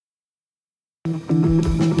Live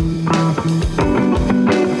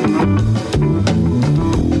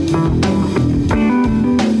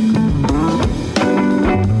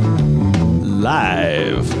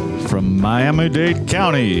from Miami-Dade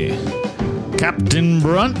County, Captain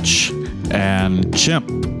Brunch and Chimp.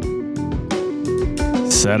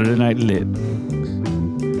 Saturday Night Lit.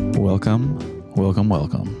 Welcome.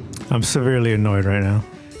 I'm severely annoyed right now.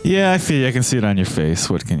 Yeah, I feel you. I can see it on your face.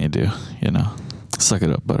 What can you do? You know, suck it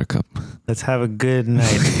up, Buttercup. Let's have a good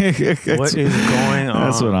night. What is going on?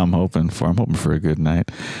 That's what I'm hoping for. I'm hoping for a good night.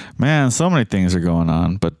 Man, so many things are going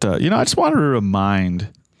on. But, I just wanted to remind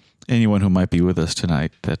anyone who might be with us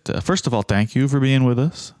tonight that, first of all, thank you for being with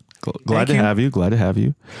us. Glad to have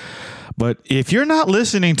you. But if you're not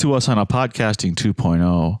listening to us on a Podcasting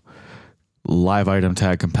 2.0 live item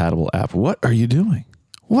tag compatible app, what are you doing?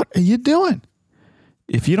 If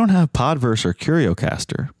you don't have Podverse or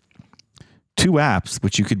CurioCaster, two apps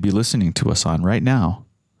which you could be listening to us on right now,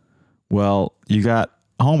 well, you got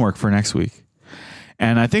homework for next week.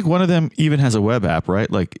 And I think one of them even has a web app,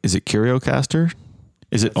 right? Like, is it CurioCaster?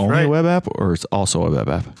 Is it only a web app, or it's also a web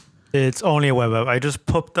app? It's only a web app. I just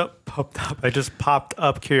popped up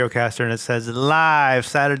CurioCaster, and it says live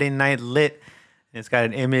Saturday Night Lit. And it's got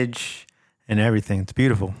an image and everything. It's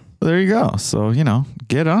beautiful. There you go. So,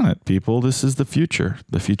 get on it, people. This is the future.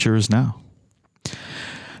 The future is now.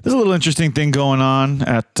 There's a little interesting thing going on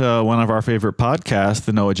at one of our favorite podcasts,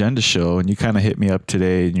 the No Agenda Show, and you kind of hit me up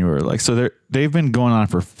today, and you were like, so they've been going on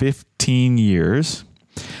for 15 years,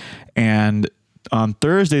 and on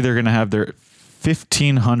Thursday they're going to have their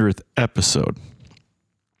 1500th episode,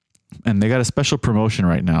 and they got a special promotion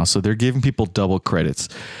right now, so they're giving people double credits.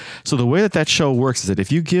 So the way that show works is that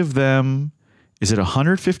if you give them, is it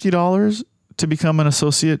 $150 to become an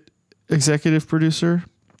associate executive producer?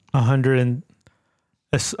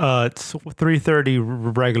 It's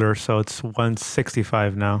 $330 regular, so it's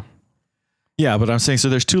 $165 now. Yeah, but I'm saying, so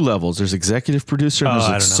there's two levels. There's executive producer and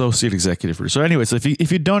there's associate executive producer. So anyway, so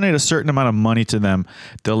if you donate a certain amount of money to them,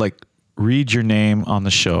 they'll read your name on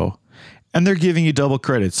the show, and they're giving you double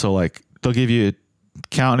credit. So they'll give you,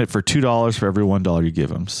 count it for $2 for every $1 you give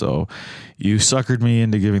them. So you suckered me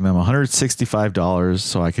into giving them $165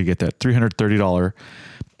 so I could get that $330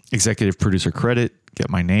 executive producer credit, get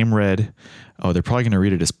my name read. Oh, they're probably going to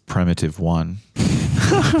read it as Primitive One.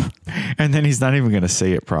 And then he's not even going to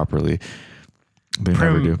say it properly. They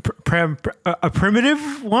never do. A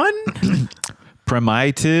primitive one?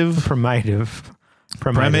 Primitive.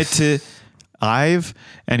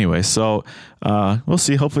 Anyway, so we'll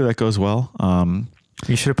see. Hopefully that goes well.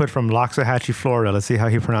 You should have put from Loxahatchee, Florida. Let's see how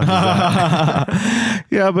he pronounces that.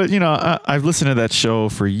 Yeah, but I've listened to that show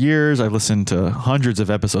for years. I've listened to hundreds of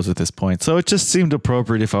episodes at this point. So it just seemed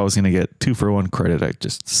appropriate if I was going to get 2-for-1 credit, I'd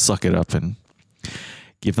just suck it up and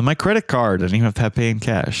give them my credit card. I didn't even have to pay in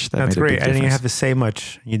cash. That's great. I didn't even have to say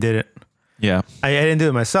much. You did it. Yeah. I didn't do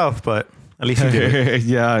it myself, but at least you did it.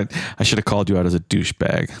 Yeah, I should have called you out as a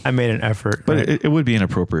douchebag. I made an effort. But it would be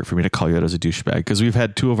inappropriate for me to call you out as a douchebag because we've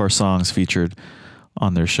had two of our songs featured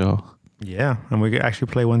on their show. Yeah, and we could actually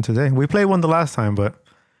play one today. We played one the last time, but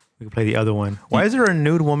we could play the other one. Why is there a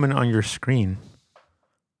nude woman on your screen?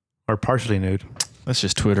 Or partially nude? That's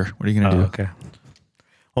just Twitter. What are you going to do? Okay.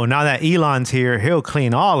 Well, now that Elon's here, he'll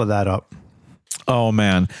clean all of that up. Oh,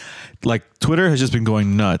 man. Twitter has just been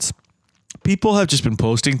going nuts. People have just been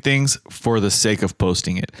posting things for the sake of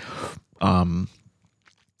posting it.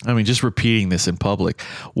 Just repeating this in public.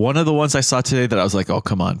 One of the ones I saw today that I was like, oh,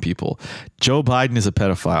 come on, people. Joe Biden is a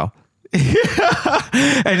pedophile.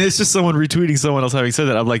 And it's just someone retweeting someone else having said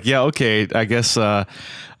that. I'm like, yeah, okay. I guess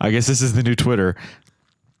this is the new Twitter.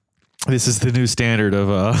 This is the new standard of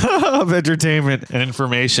of entertainment and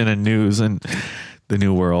information and news and the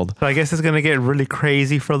new world. So I guess it's going to get really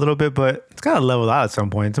crazy for a little bit, but it's got to level out at some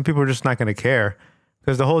point. Some people are just not going to care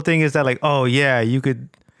because the whole thing is that oh yeah, you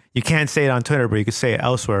can't say it on Twitter, but you could say it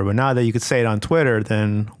elsewhere. But now that you could say it on Twitter,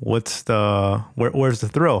 then where's the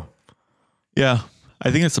thrill? Yeah, I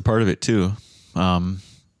think it's a part of it too. It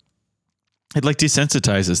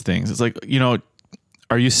desensitizes things. It's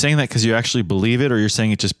are you saying that because you actually believe it, or you're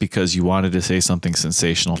saying it just because you wanted to say something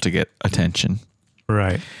sensational to get attention?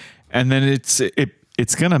 Right. And then it's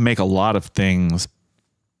going to make a lot of things.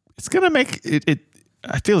 It's going to make it.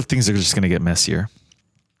 I feel like things are just going to get messier.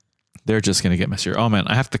 They're just going to get messier. Oh man,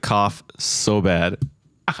 I have to cough so bad.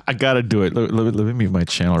 I got to do it. Let me move my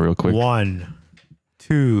channel real quick. 1,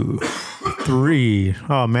 2, 3.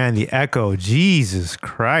 Oh man, the echo. Jesus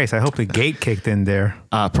Christ. I hope the gate kicked in there.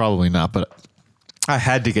 Probably not, but I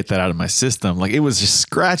had to get that out of my system. It was just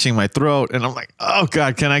scratching my throat, and I'm like, oh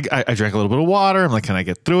God, can I drank a little bit of water. I'm like, can I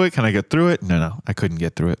get through it? No, I couldn't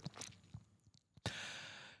get through it.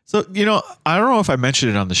 So, I don't know if I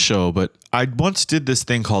mentioned it on the show, but I once did this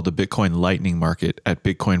thing called the Bitcoin Lightning Market at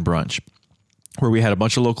Bitcoin Brunch, where we had a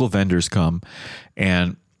bunch of local vendors come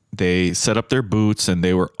and they set up their booths and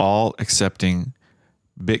they were all accepting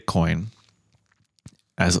Bitcoin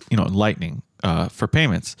as, Lightning for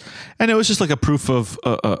payments. And it was just like a proof of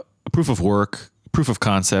work, proof of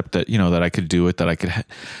concept that, that I could do it, that I could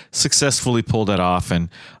successfully pull that off. And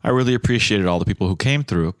I really appreciated all the people who came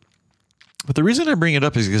through. But the reason I bring it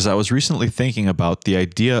up is because I was recently thinking about the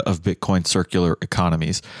idea of Bitcoin circular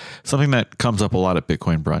economies, something that comes up a lot at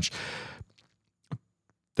Bitcoin Brunch.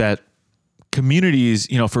 That communities,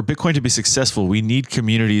 for Bitcoin to be successful, we need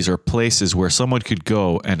communities or places where someone could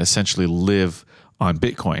go and essentially live on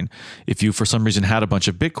Bitcoin. If you, for some reason, had a bunch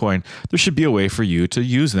of Bitcoin, there should be a way for you to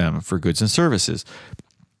use them for goods and services.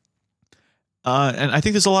 And I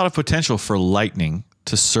think there's a lot of potential for Lightning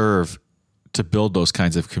to serve to build those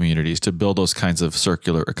kinds of communities, to build those kinds of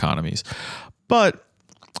circular economies. But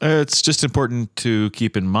it's just important to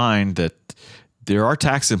keep in mind that there are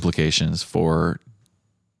tax implications for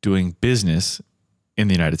doing business in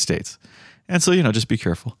the United States. And so, just be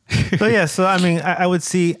careful. So I mean, I would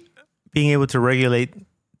see being able to regulate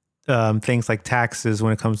things like taxes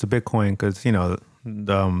when it comes to Bitcoin, because,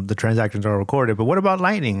 the transactions are recorded. But what about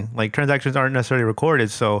Lightning? Like, transactions aren't necessarily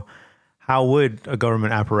recorded. So how would a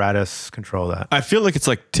government apparatus control that? I feel like it's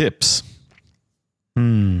like tips.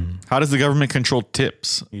 How does the government control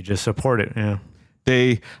tips? You just support it. Yeah.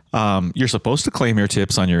 You're supposed to claim your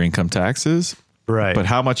tips on your income taxes. Right. But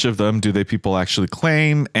how much of them do people actually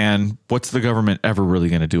claim? And what's the government ever really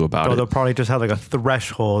going to do about it? They'll probably just have like a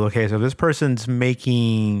threshold. Okay, so if this person's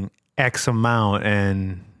making X amount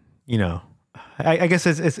and, I guess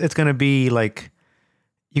it's going to be like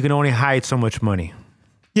you can only hide so much money.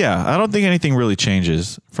 Yeah, I don't think anything really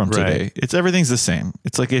changes from today. Right. Everything's the same.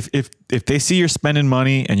 It's like if they see you're spending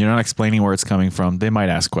money and you're not explaining where it's coming from, they might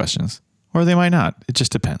ask questions. Or they might not. It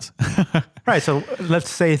just depends. Right. So let's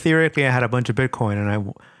say theoretically I had a bunch of Bitcoin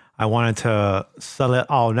and I wanted to sell it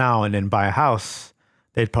all now and then buy a house.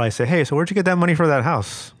 They'd probably say, hey, so where'd you get that money for that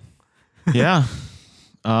house? Yeah.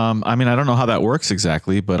 I mean, I don't know how that works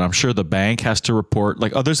exactly, but I'm sure the bank has to report.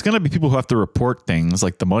 There's going to be people who have to report things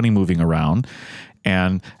like the money moving around.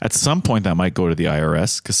 And at some point that might go to the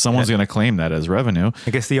IRS because someone's going to claim that as revenue.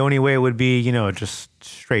 I guess the only way would be, just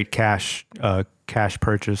straight cash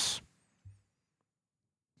purchase.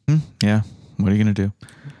 Yeah. What are you going to do?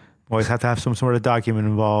 Always have to have some sort of document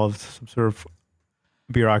involved, some sort of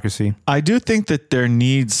bureaucracy. I do think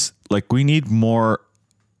that we need more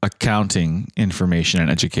accounting information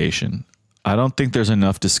and education. I don't think there's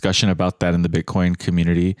enough discussion about that in the Bitcoin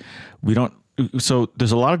community. So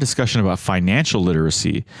there's a lot of discussion about financial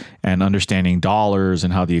literacy and understanding dollars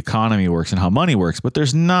and how the economy works and how money works, but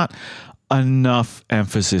there's not enough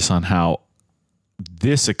emphasis on how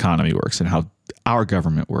this economy works and how our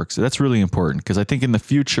government works. That's really important because I think in the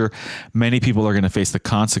future, many people are going to face the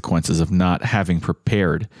consequences of not having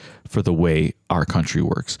prepared for the way our country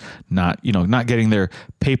works, not getting their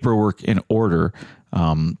paperwork in order.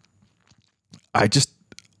 I'm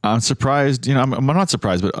surprised, I'm not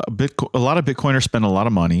surprised, but a lot of Bitcoiners spend a lot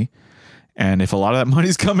of money. And if a lot of that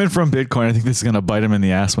money's coming from Bitcoin, I think this is going to bite them in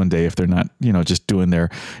the ass one day if they're not, just doing their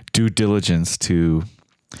due diligence to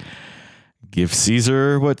give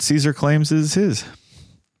Caesar what Caesar claims is his.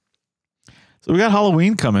 So we got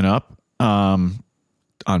Halloween coming up on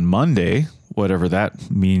Monday, whatever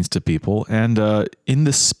that means to people. And in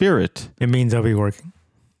the spirit... It means I'll be working.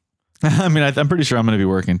 I mean, I'm pretty sure I'm going to be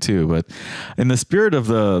working too, but in the spirit of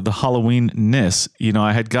the Halloween-ness,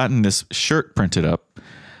 I had gotten this shirt printed up.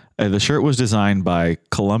 The shirt was designed by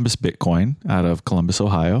Columbus Bitcoin out of Columbus,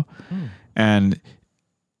 Ohio. And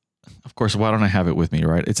of course, why don't I have it with me,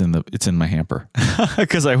 right? It's in my hamper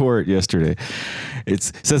because I wore it yesterday. It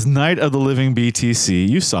says Night of the Living BTC.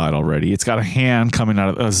 You saw it already. It's got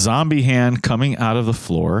a zombie hand coming out of the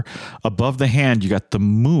floor. Above the hand, you got the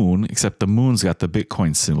moon, except the moon's got the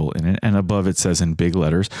Bitcoin symbol in it. And above it says in big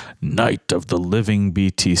letters, Night of the Living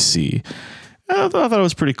BTC. I thought it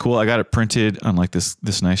was pretty cool. I got it printed on like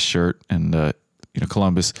this nice shirt. And,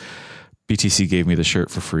 Columbus BTC gave me the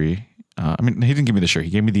shirt for free. He didn't give me the shirt.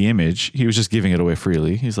 He gave me the image. He was just giving it away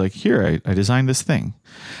freely. He's like, here, I designed this thing.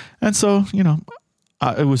 And so,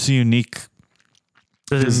 it was unique.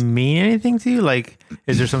 Does it mean anything to you? Like,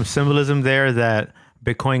 is there some symbolism there that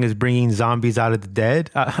Bitcoin is bringing zombies out of the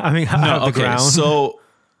dead? Out of the ground? So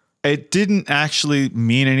it didn't actually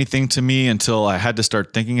mean anything to me until I had to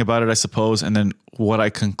start thinking about it, I suppose. And then what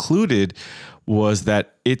I concluded was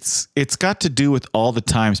that it's got to do with all the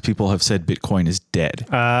times people have said Bitcoin is dead.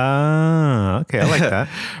 Ah, okay. I like that.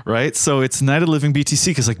 Right? So it's Night of Living BTC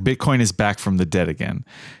because like Bitcoin is back from the dead again.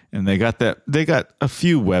 And they got a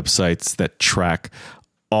few websites that track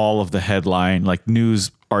all of the headline, like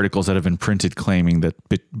news articles that have been printed claiming that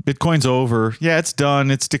Bitcoin's over. Yeah, it's done.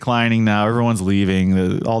 It's declining now. Everyone's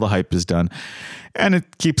leaving. All the hype is done. And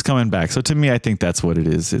it keeps coming back. So to me, I think that's what it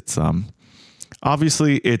is. It's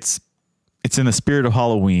obviously it's in the spirit of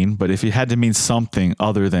Halloween, but if it had to mean something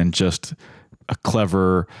other than just a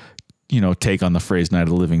clever, take on the phrase Night of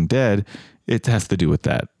the Living Dead, it has to do with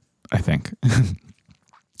that, I think.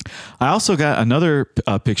 I also got another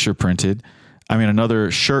picture printed. Another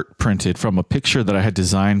shirt printed from a picture that I had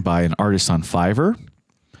designed by an artist on Fiverr.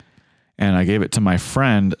 And I gave it to my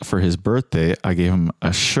friend for his birthday. I gave him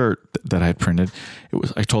a shirt that I had printed.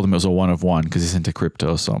 I told him it was a 1 of 1 because he's into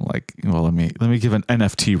crypto. So I'm like, well, let me give an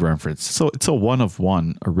NFT reference. So it's a 1 of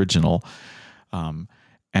 1 original.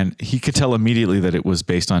 And he could tell immediately that it was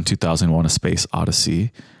based on 2001: A Space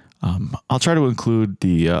Odyssey. I'll try to include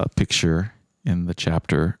the picture in the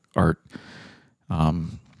chapter art.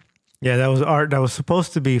 Yeah, that was art that was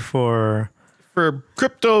supposed to be for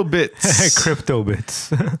crypto bits. Crypto bits.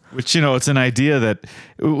 Which, it's an idea that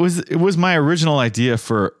it was my original idea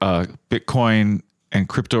for a Bitcoin and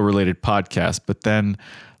crypto related podcast. But then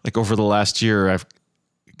like over the last year, I've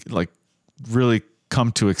like really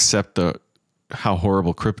come to accept how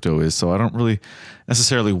horrible crypto is. So I don't really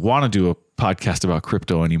necessarily want to do a podcast about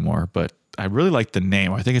crypto anymore, but I really like the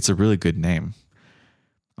name. I think it's a really good name.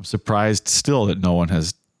 I'm surprised still that no one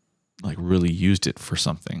has like really used it for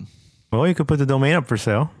something. Well, you could put the domain up for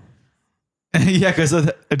sale. Yeah, because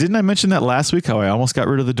didn't I mention that last week how I almost got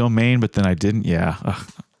rid of the domain, but then I didn't? Yeah,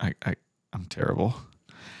 I'm terrible.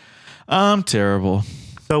 I'm terrible.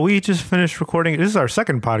 So we just finished recording. This is our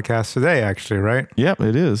second podcast today, actually, right? Yep,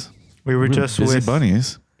 it is. We're just busy with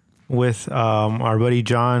bunnies with our buddy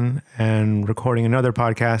John and recording another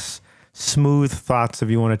podcast. Smooth Thoughts. If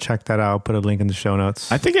you want to check that out, put a link in the show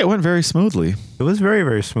notes. I think it went very smoothly. It was very,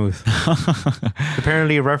 very smooth.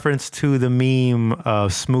 Apparently a reference to the meme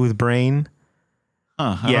of Smooth Brain.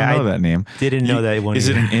 I don't know that name. Didn't know that one. Is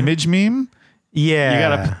it an image meme? Yeah. You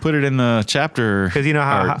got to put it in the chapter. Because you know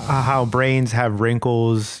how brains have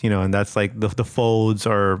wrinkles, and that's like the folds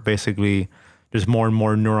are basically just more and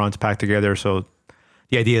more neurons packed together. So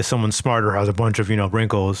the idea is someone smarter has a bunch of,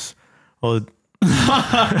 wrinkles. Well,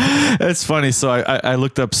 it's funny. So I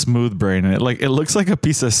looked up Smooth Brain and it looks like a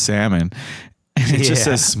piece of salmon. And it just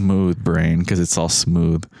says Smooth Brain because it's all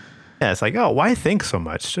smooth. Yeah, it's like, oh, why think so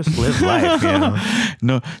much? Just live life,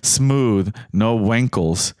 No, smooth, no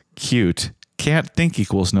winkles, cute. Can't think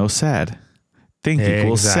equals no sad. Think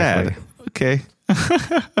equals sad. Okay.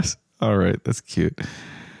 All right, that's cute.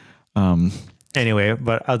 Anyway,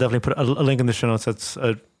 but I'll definitely put a link in the show notes. That's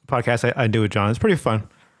a podcast I do with John. It's pretty fun.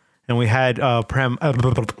 And we had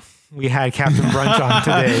we had Captain Brunch on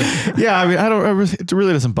today. Yeah, it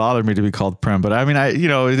really doesn't bother me to be called Prem, but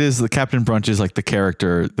it is the Captain Brunch is like the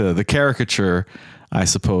character, the caricature, I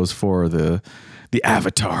suppose, for the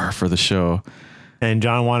avatar for the show. And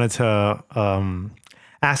John wanted to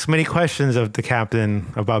ask many questions of the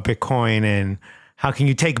captain about Bitcoin and how can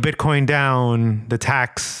you take Bitcoin down, the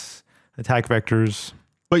tax vectors.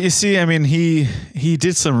 But you see, he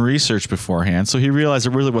did some research beforehand, so he realized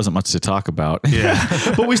there really wasn't much to talk about.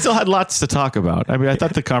 Yeah. But we still had lots to talk about. I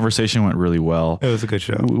thought the conversation went really well. It was a good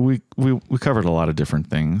show. We covered a lot of different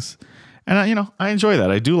things. And I enjoy that.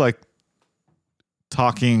 I do like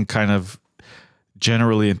talking kind of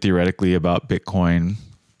generally and theoretically about Bitcoin.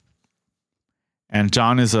 And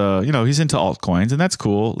John is he's into altcoins, and that's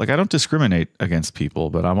cool. Like, I don't discriminate against people,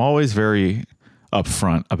 but I'm always very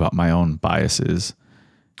upfront about my own biases.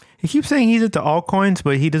 He keeps saying he's into altcoins,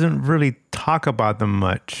 but he doesn't really talk about them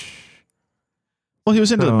much. Well, he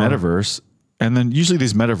was into the metaverse, and then usually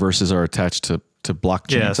these metaverses are attached to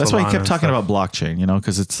blockchain. Yeah, that's why he kept talking about blockchain,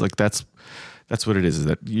 because it's like that's what it is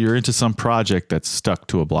that you're into some project that's stuck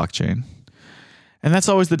to a blockchain. And that's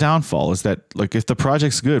always the downfall, is that like if the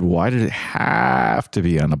project's good, why did it have to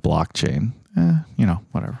be on a blockchain?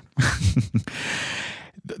 Whatever.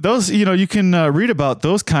 Those, you can read about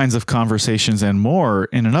those kinds of conversations and more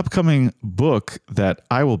in an upcoming book that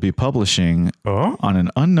I will be publishing on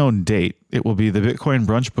an unknown date. It will be the Bitcoin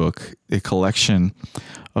Brunch book, a collection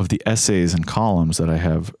of the essays and columns that I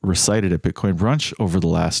have recited at Bitcoin Brunch over the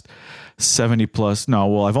last 70 plus. No,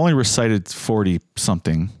 well, I've only recited 40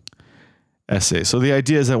 something essays. So the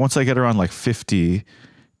idea is that once I get around like 52,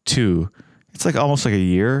 it's like almost like a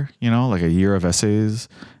year, like a year of essays.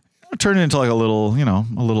 turn it into like a little,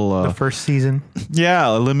 The first season,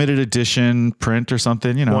 a limited edition print or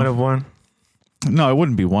something, one of one. No, it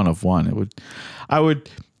wouldn't be one of one. I would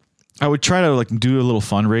try to like do a little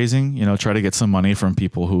fundraising, try to get some money from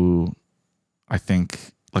people who I think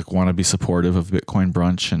like want to be supportive of Bitcoin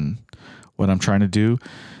Brunch and what I'm trying to do,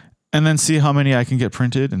 and then see how many I can get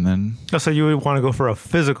printed, and then. So you would want to go for a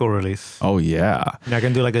physical release? Oh yeah. And I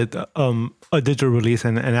can do like a digital release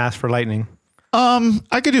and ask for Lightning.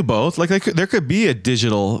 I could do both. Like there could be a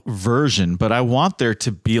digital version, but I want there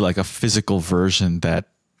to be like a physical version that,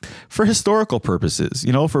 for historical purposes,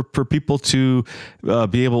 for people to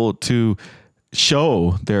be able to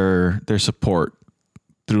show their support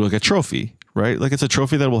through like a trophy, right? Like it's a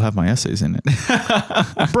trophy that will have my essays in it.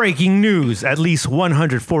 Breaking news. At least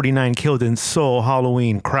 149 killed in Seoul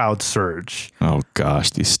Halloween crowd surge. Oh gosh,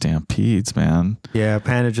 these stampedes, man. Yeah,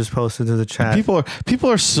 Panda just posted to the chat. People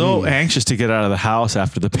are so anxious to get out of the house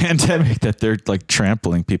after the pandemic that they're like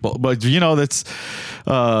trampling people. But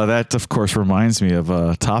that of course reminds me of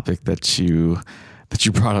a topic that you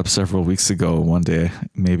brought up several weeks ago. One day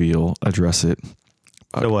maybe you'll address it.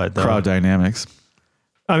 Crowd dynamics.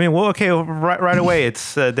 I mean, well, okay, right away,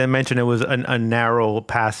 it's they mentioned it was a narrow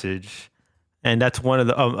passage, and that's one of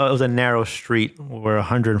the. It was a narrow street where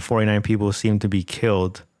 149 people seemed to be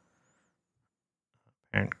killed.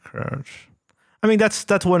 And crouch. I mean,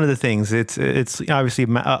 that's one of the things. It's obviously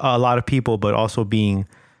a lot of people, but also being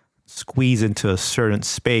squeezed into a certain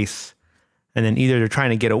space, and then either they're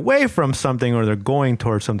trying to get away from something or they're going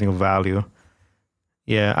towards something of value.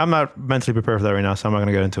 Yeah, I'm not mentally prepared for that right now, so I'm not going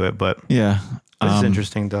to get into it. But yeah. This is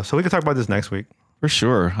interesting, though. So we can talk about this next week. For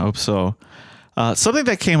sure. I hope so. Something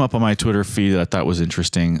that came up on my Twitter feed that I thought was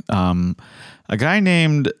interesting. A guy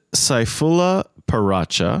named Saifullah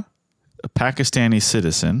Paracha, a Pakistani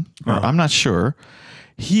citizen, or I'm not sure.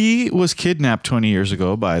 He was kidnapped 20 years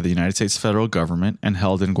ago by the United States federal government and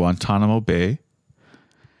held in Guantanamo Bay.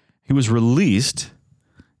 He was released.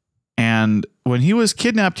 And when he was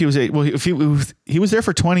kidnapped, he was there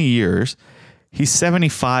for 20 years. He's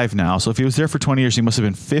 75 now. So if he was there for 20 years, he must have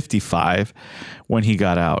been 55 when he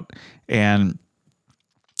got out. And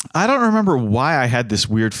I don't remember why I had this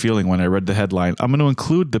weird feeling when I read the headline. I'm going to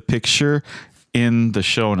include the picture in the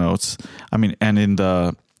show notes. I mean, and in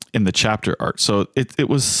the chapter art. So it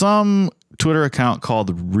was some Twitter account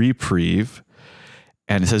called Reprieve.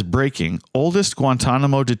 And it says, breaking, oldest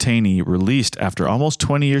Guantanamo detainee released after almost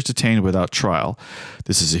 20 years detained without trial.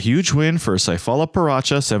 This is a huge win for Saifullah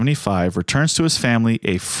Paracha, 75, returns to his family,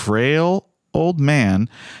 a frail old man,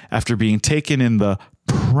 after being taken in the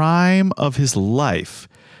prime of his life.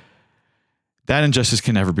 That injustice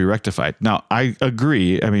can never be rectified. Now, I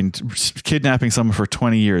agree. I mean, kidnapping someone for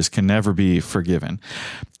 20 years can never be forgiven.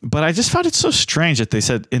 But I just found it so strange that they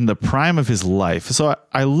said in the prime of his life. So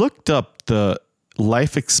I looked up the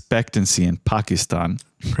life expectancy in Pakistan.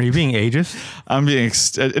 Are you being ageist?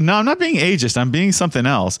 No, I'm not being ageist. I'm being something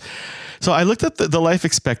else. So I looked at the life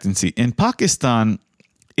expectancy in Pakistan.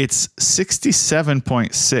 It's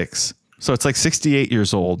 67.6. So it's like 68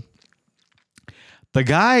 years old. The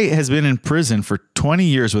guy has been in prison for 20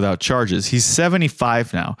 years without charges. He's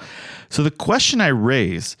 75 now. So the question I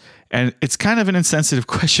raise, and it's kind of an insensitive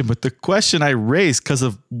question, but the question I raise because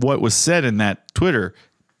of what was said in that Twitter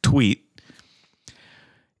tweet,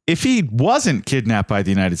 if he wasn't kidnapped by the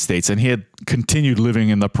United States and he had continued living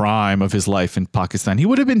in the prime of his life in Pakistan, he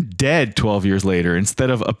would have been dead 12 years later instead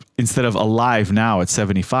of alive now at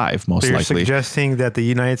 75, most likely. likely. You're suggesting that the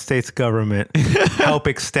United States government help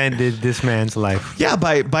extended this man's life. Yeah,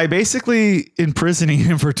 by basically imprisoning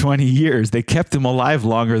him for 20 years, they kept him alive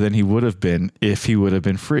longer than he would have been if he would have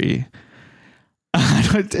been free.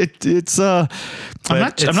 I'm not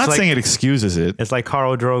saying it excuses it. It's like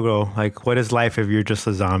Khal Drogo. Like, what is life if you're just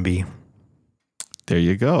a zombie? There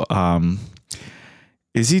you go.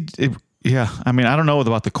 Is he? Yeah. I mean, I don't know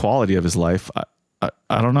about the quality of his life.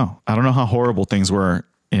 I don't know. I don't know how horrible things were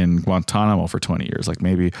in Guantanamo for 20 years. Like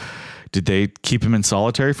maybe did they keep him in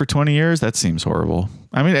solitary for 20 years? That seems horrible.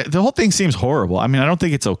 I mean, the whole thing seems horrible. I mean, I don't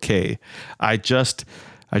think it's okay. I just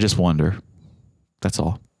wonder. That's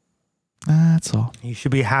all. That's all. You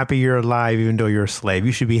should be happy you're alive, even though you're a slave.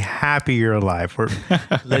 You should be happy you're alive. We're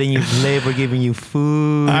letting you live. We're giving you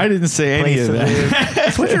food. I didn't say any of that.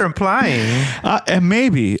 That's what you're implying. And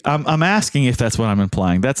maybe I'm asking if that's what I'm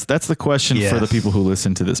implying. That's the question for the people who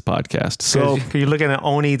listen to this podcast. So you're looking at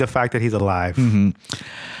only the fact that he's alive. Mm-hmm.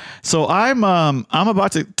 So I'm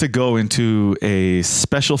about to go into a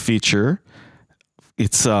special feature.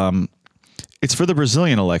 It's for the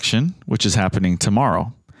Brazilian election, which is happening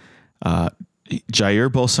tomorrow. Jair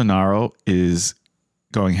Bolsonaro is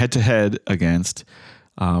going head to head against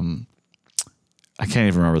I can't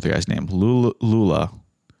even remember the guy's name. Lula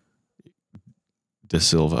da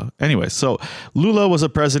Silva. Anyway, so Lula was a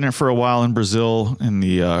president for a while in Brazil in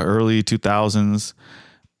the early 2000s.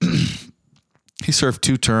 He served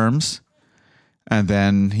 2 terms and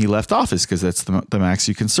then he left office because that's the max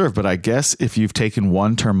you can serve. But I guess if you've taken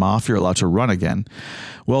 1 term off, you're allowed to run again.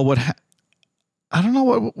 Well, I don't know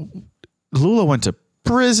what Lula went to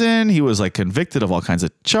prison. He was like convicted of all kinds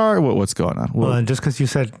of charges. What's going on? Well, and just because you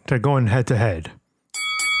said they're going head to head.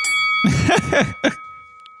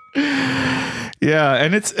 Yeah,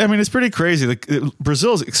 and it's pretty crazy. Like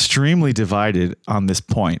Brazil is extremely divided on this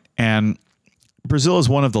point, and Brazil is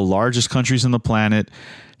one of the largest countries on the planet.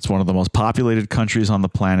 It's one of the most populated countries on the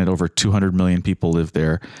planet. Over 200 million people live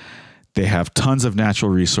there. They have tons of natural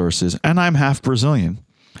resources, and I'm half Brazilian,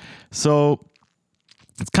 so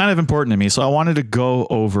it's kind of important to me. So I wanted to go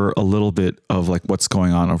over a little bit of like what's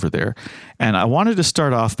going on over there. And I wanted to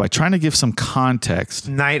start off by trying to give some context.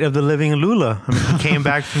 Night of the living Lula. I mean, he came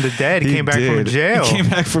back from the dead. He came back from jail. He came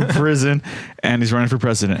back from prison and he's running for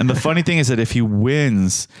president. And the funny thing is that if he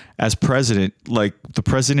wins as president, like the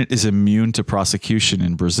president is immune to prosecution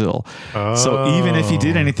in Brazil. Oh. So even if he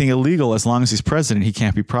did anything illegal, as long as he's president, he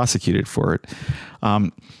can't be prosecuted for it.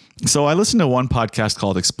 So I listened to one podcast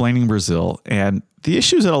called Explaining Brazil, and the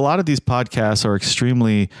issue is that a lot of these podcasts are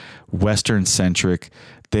extremely Western centric.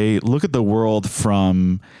 They look at the world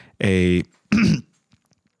from a, from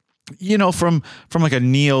like a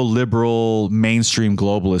neoliberal mainstream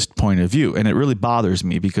globalist point of view. And it really bothers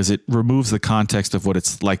me because it removes the context of what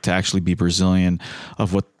it's like to actually be Brazilian,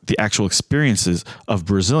 of what the actual experiences of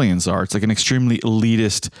Brazilians are. It's like an extremely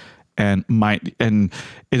elitist and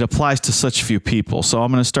it applies to such few people. So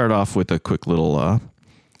I'm going to start off with a quick little,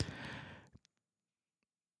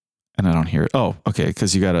 and I don't hear it. Oh, okay.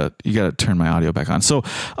 Because you gotta turn my audio back on. So,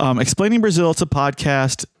 Explaining Brazil, it's a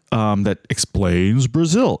podcast that explains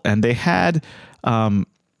Brazil, and they had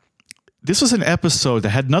this was an episode that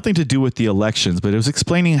had nothing to do with the elections, but it was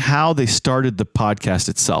explaining how they started the podcast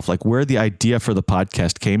itself, like where the idea for the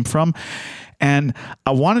podcast came from. And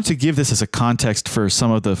I wanted to give this as a context for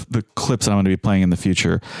some of the clips that I'm going to be playing in the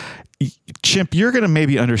future. Chimp, you're going to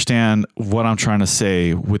maybe understand what I'm trying to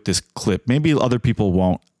say with this clip. Maybe other people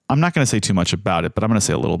won't. I'm not going to say too much about it, but I'm going to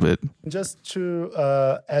say a little bit. Just to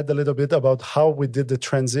add a little bit about how we did the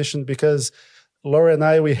transition, because Laura and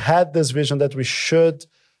I, we had this vision that we should,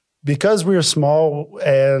 because we're small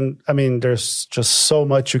and I mean, there's just so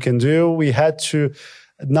much you can do. We had to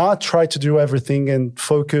not try to do everything and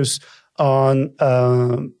focus on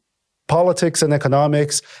politics and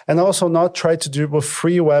economics, and also not try to do a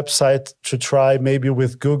free website to try maybe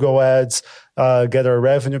with Google ads, get our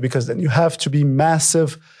revenue, because then you have to be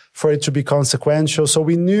massive for it to be consequential. So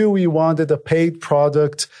we knew we wanted a paid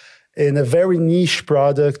product and a very niche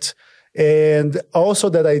product. And also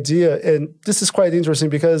that idea, and this is quite interesting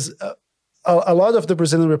because a lot of the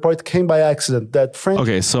Brazilian report came by accident.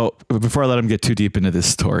 Okay, so before I let him get too deep into this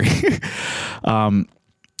story,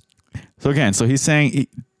 so he's saying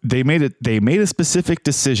they made a specific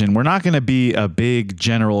decision. We're not going to be a big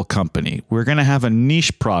general company. We're going to have a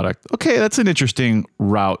niche product. Okay, that's an interesting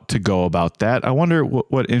route to go about that. I wonder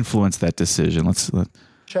what influenced that decision. Let's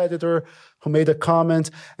editor who made a comment.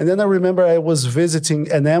 And then I remember I was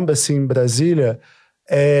visiting an embassy in Brasilia,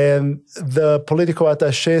 and the political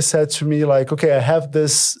attaché said to me, like, okay, I have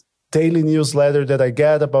this daily newsletter that I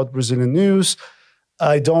get about Brazilian news.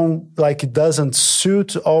 I don't like, it doesn't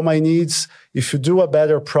suit all my needs. If you do a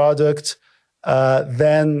better product,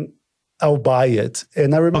 then I'll buy it.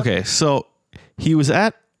 And I remember. Okay, so he was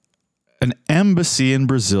at an embassy in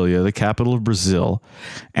Brasilia, the capital of Brazil,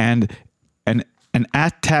 and an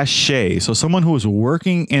attaché, so someone who was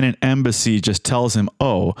working in an embassy, just tells him,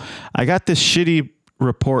 "Oh, I got this shitty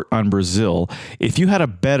report on Brazil. If you had a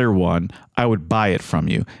better one, I would buy it from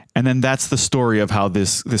you." And then that's the story of how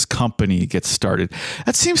this company gets started.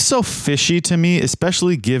 That seems so fishy to me,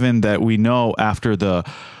 especially given that we know after the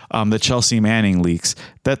Chelsea Manning leaks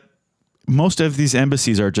that most of these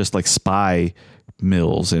embassies are just like spy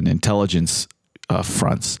mills and intelligence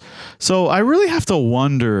fronts. So I really have to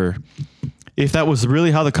wonder if that was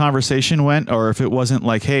really how the conversation went, or if it wasn't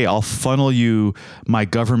like, hey, I'll funnel you my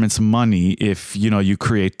government's money if, you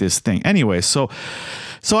create this thing. Anyway, so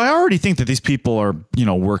I already think that these people are,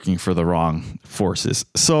 working for the wrong forces.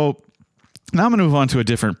 So now I'm going to move on to a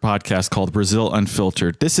different podcast called Brazil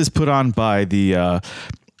Unfiltered. This is put on by the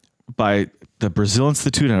Brazil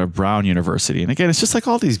Institute out of Brown University. And again, it's just like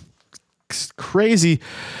all these crazy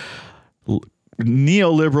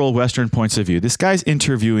neoliberal Western points of view. This guy's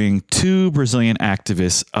interviewing 2 Brazilian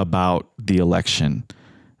activists about the election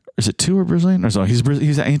Is it two or Brazilian? Or so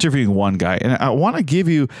he's interviewing one guy. And I want to give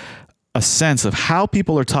you a sense of how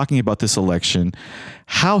people are talking about this election,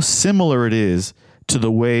 how similar it is to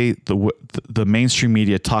the way the mainstream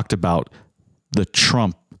media talked about the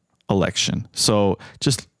Trump election. So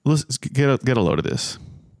just let's get a load of this.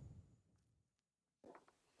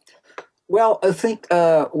 Well, I think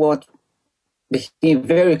what became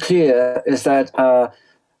very clear is that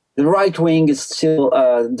the right wing is still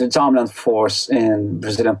the dominant force in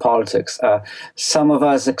Brazilian politics. Some of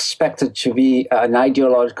us expected to be an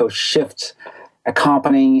ideological shift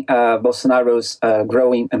accompanying Bolsonaro's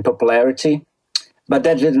growing unpopularity, but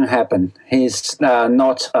that didn't happen. He's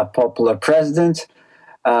not a popular president,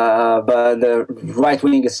 but the right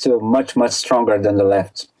wing is still much, much stronger than the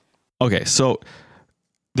left. Okay, so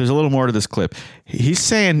there's a little more to this clip. He's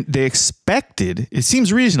saying they expected, it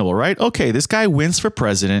seems reasonable, right? Okay, this guy wins for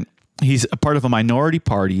president. He's a part of a minority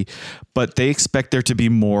party, but they expect there to be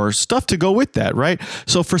more stuff to go with that, right?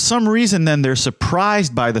 So for some reason, then they're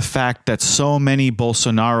surprised by the fact that so many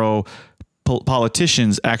Bolsonaro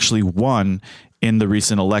politicians actually won in the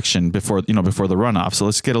recent election before the runoff. So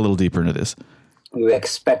let's get a little deeper into this. We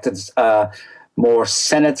expected more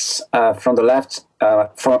senates from the left,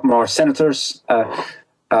 more senators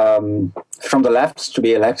from the left to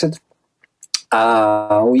be elected.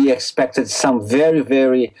 We expected some very,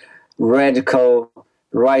 very radical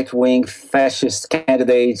right-wing fascist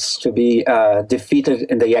candidates to be defeated,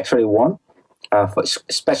 and they actually won,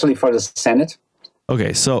 especially for the Senate.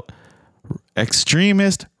 Okay, so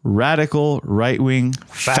extremist, radical, right-wing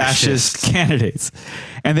fascist candidates.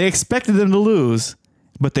 And they expected them to lose,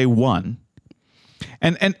 but they won.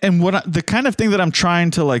 And what the kind of thing that I'm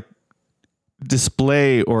trying to like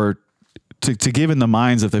display or to give in the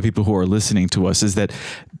minds of the people who are listening to us is that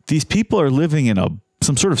these people are living in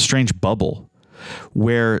some sort of strange bubble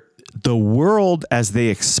where the world as they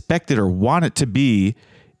expect it or want it to be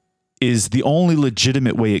is the only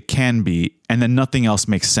legitimate way it can be, and then nothing else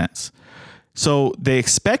makes sense. So they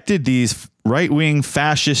expected these right-wing,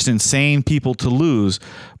 fascist, insane people to lose,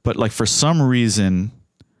 but like for some reason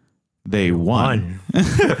they won.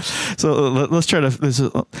 So let's try to, this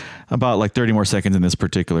is about like 30 more seconds in this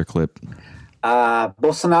particular clip.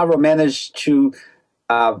 Bolsonaro managed to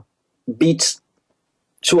beat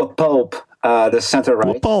to a pulp the center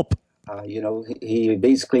right. Pulp. He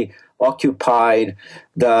basically occupied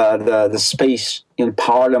the space in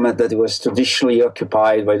parliament that was traditionally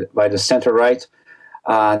occupied by the center right.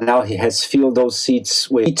 Now he has filled those seats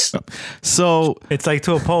with. So it's like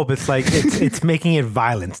to a pulp. It's like it's making it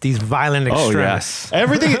violence. These violent extremists. Oh, yeah.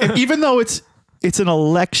 Everything, even though it's an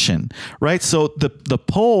election, right? So the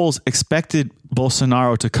polls expected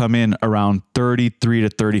Bolsonaro to come in around 33 to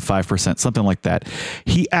 35%, something like that.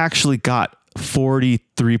 He actually got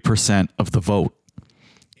 43% of the vote.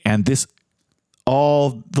 And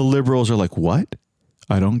all the liberals are like, what?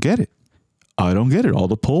 I don't get it. I don't get it. All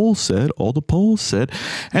the polls said.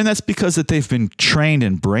 And that's because that they've been trained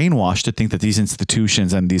and brainwashed to think that these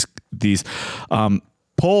institutions and these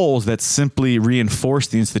polls that simply reinforce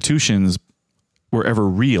the institutions were ever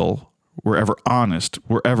real, were ever honest,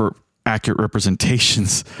 were ever accurate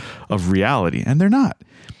representations of reality. And they're not.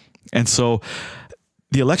 And so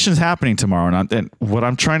the election is happening tomorrow. And what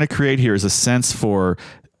I'm trying to create here is a sense for,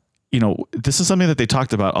 this is something that they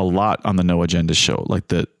talked about a lot on the No Agenda show, like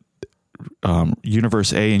the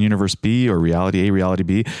universe A and universe B, or reality A, reality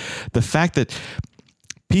B. The fact that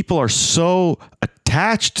people are so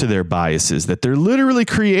attached to their biases that they're literally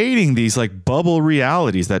creating these like bubble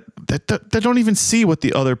realities that don't even see what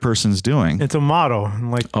the other person's doing. It's a model.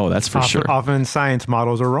 Like, oh, that's for sure. Often in science,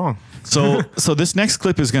 models are wrong. So this next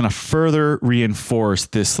clip is going to further reinforce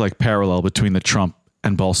this like parallel between the Trump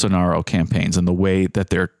and Bolsonaro campaigns and the way that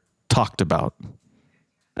they're talked about.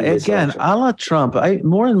 Again, a la Trump,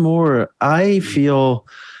 more and more, I feel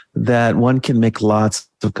that one can make lots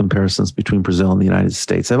of comparisons between Brazil and the United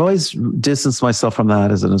States. I've always distanced myself from that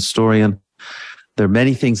as an historian. There are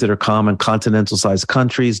many things that are common: continental-sized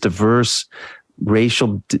countries, diverse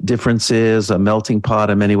racial differences, a melting pot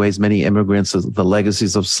in many ways, many immigrants, the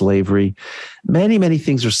legacies of slavery. Many, many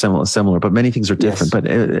things are similar, but many things are different. Yes. But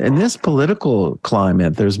in this political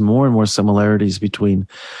climate, there's more and more similarities between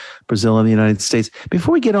Brazil and the United States.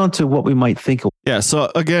 Before we get on to what we might think of. Yeah.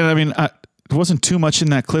 So again, I mean, there wasn't too much in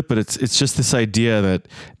that clip, but it's just this idea that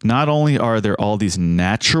not only are there all these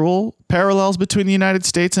natural parallels between the United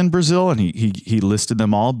States and Brazil, and he listed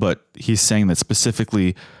them all, but he's saying that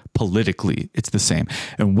specifically politically it's the same.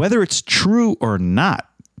 And whether it's true or not,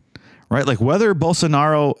 right? Like whether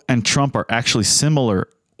Bolsonaro and Trump are actually similar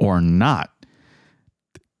or not,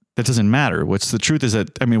 That doesn't matter. What's the truth is that,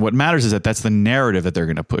 I mean, what matters is that that's the narrative that they're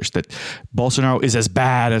going to push, that Bolsonaro is as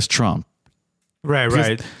bad as Trump.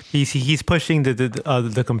 Right. He's pushing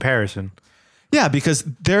the comparison. Yeah, because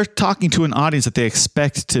they're talking to an audience that they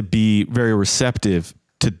expect to be very receptive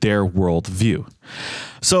to their worldview.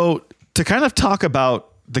 So to kind of talk about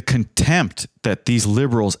the contempt that these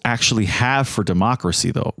liberals actually have for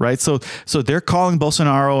democracy, though, right? So they're calling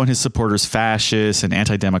Bolsonaro and his supporters fascist and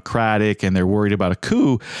anti-democratic, and they're worried about a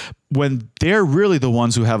coup, when they're really the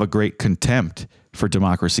ones who have a great contempt for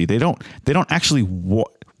democracy. They don't actually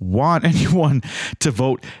want anyone to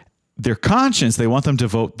vote their conscience. They want them to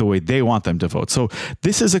vote the way they want them to vote. So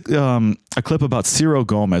this is a clip about Ciro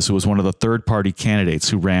Gomez, who was one of the third-party candidates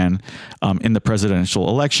who ran in the presidential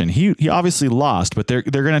election. He obviously lost, but they're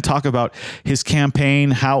going to talk about his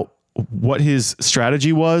campaign, what his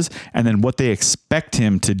strategy was, and then what they expect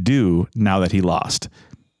him to do now that he lost.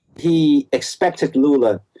 He expected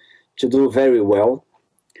Lula to do very well,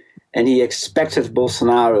 and he expected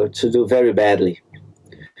Bolsonaro to do very badly.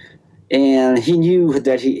 And he knew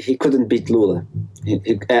that he couldn't beat Lula,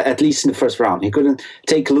 at least in the first round. He couldn't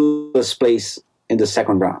take Lula's place in the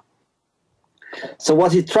second round. So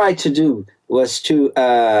what he tried to do was to,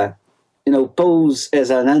 pose as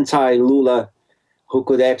an anti-Lula who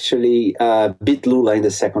could actually beat Lula in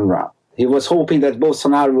the second round. He was hoping that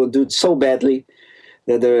Bolsonaro would do so badly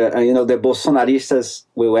that the Bolsonaristas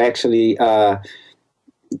will actually.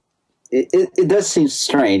 It does seem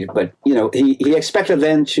strange, but he expected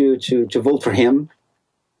them to vote for him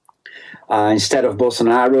instead of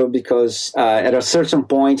Bolsonaro, because at a certain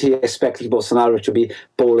point he expected Bolsonaro to be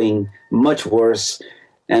polling much worse,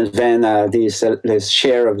 and then this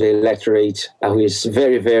share of the electorate who is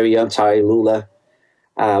very, very anti-Lula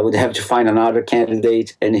would have to find another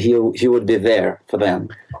candidate, and he would be there for them.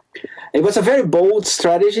 It was a very bold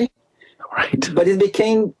strategy, right? But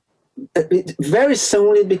very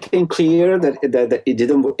soon it became clear that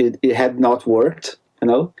it had not worked,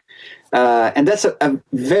 and that's a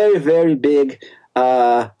very, very big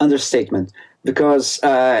understatement, because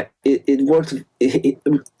it worked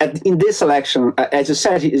in this election. As you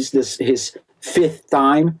said, his fifth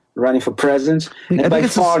time running for president, and by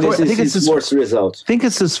far this is his worst result. I think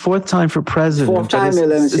it's his fourth time for president. Fourth time, let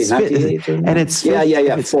me see, 98, and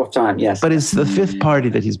it's fourth time, yes. But it's the fifth party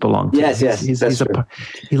that he's belonged to. Yes,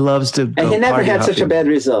 he loves to. And he never had such a bad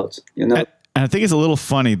result, And I think it's a little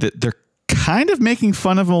funny that they're kind of making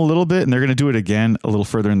fun of him a little bit, and they're going to do it again a little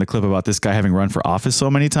further in the clip about this guy having run for office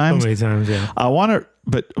so many times. Yeah.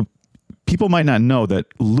 But people might not know that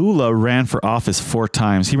Lula ran for office 4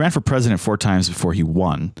 times. He ran for president 4 times before he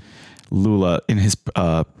won. Lula in his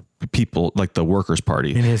people, like the Workers'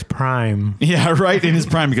 Party. In his prime. Yeah, right. In his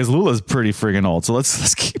prime, because Lula's pretty friggin' old. So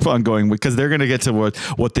let's keep on going, because they're going to get to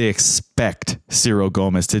what they expect Ciro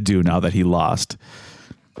Gomez to do now that he lost.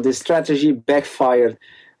 The strategy backfired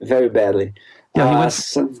very badly. Yeah,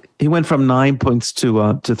 he went from 9 points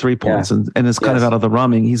to 3 points, and it's kind of out of the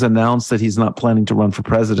running. He's announced that he's not planning to run for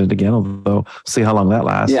president again, although we'll see how long that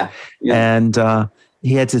lasts. Yeah. And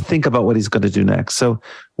he had to think about what he's going to do next. So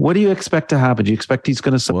what do you expect to happen? Do you expect he's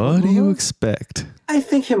going to... What do you expect? I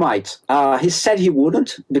think he might. He said he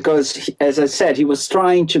wouldn't, because, as I said, he was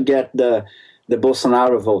trying to get the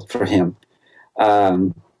Bolsonaro vote for him.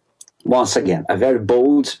 Once again, a very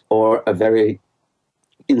bold or a very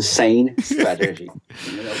insane strategy.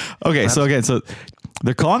 Okay, so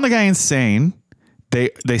they're calling the guy insane.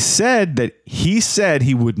 They said that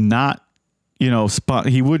he would not,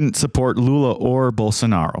 he wouldn't support Lula or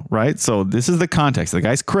Bolsonaro, right? So this is the context. The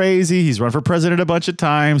guy's crazy. He's run for president a bunch of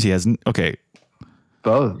times. He hasn't. Okay,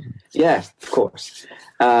 both. Yeah, of course.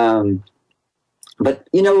 But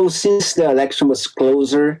since the election was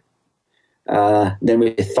closer than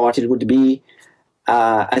we thought it would be,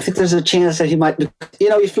 I think there's a chance that he might,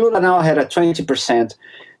 if Lula now had a 20%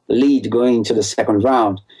 lead going into the second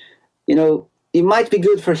round, it might be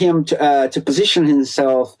good for him to position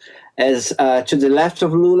himself as to the left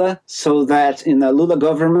of Lula, so that in a Lula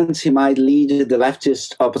government, he might lead the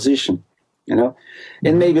leftist opposition, and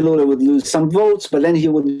maybe Lula would lose some votes, but then he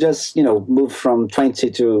would just, move from 20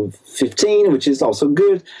 to 15, which is also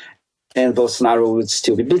good. And Bolsonaro would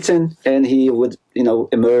still be beaten, and he would,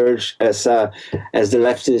 emerge as the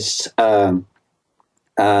leftist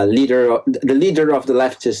leader of the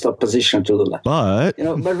leftist opposition to Lula. But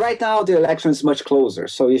but right now the election is much closer.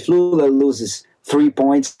 So if Lula loses 3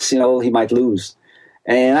 points, he might lose,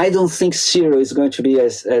 and I don't think Ciro is going to be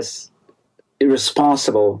as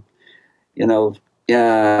irresponsible, enough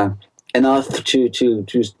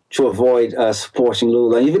to avoid supporting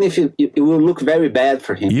Lula, even if it will look very bad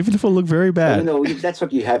for him. Even if it will look very bad. That's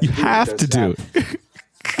what you have to do. You have to do.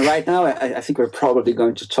 right now, I think we're probably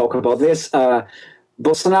going to talk about this.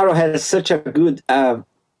 Bolsonaro had such a good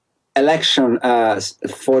election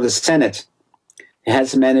for the Senate. He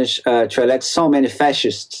has managed to elect so many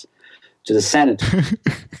fascists to the Senate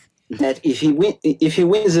that if he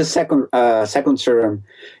wins the second term,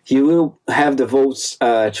 he will have the votes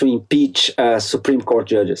to impeach Supreme Court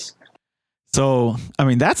judges. So, I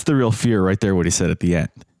mean, that's the real fear right there, what he said at the end.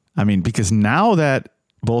 I mean, because now that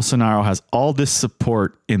Bolsonaro has all this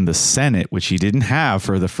support in the Senate, which he didn't have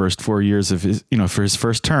for the first 4 years of his, for his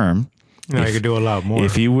first term. No, he could do a lot more.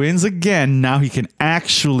 If he wins again, now he can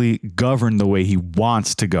actually govern the way he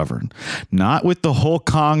wants to govern. Not with the whole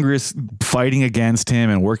Congress fighting against him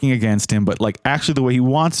and working against him, but like actually the way he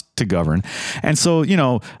wants to govern. And so,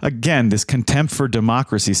 again, this contempt for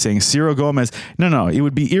democracy, saying Ciro Gomez, no, it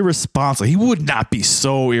would be irresponsible. He would not be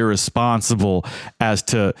so irresponsible as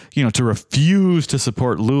to refuse to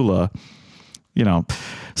support Lula,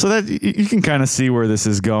 so that you can kind of see where this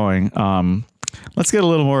is going. Let's get a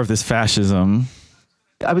little more of this fascism.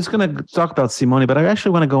 I was going to talk about Simone, but I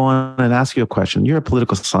actually want to go on and ask you a question. You're a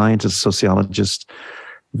political scientist, sociologist,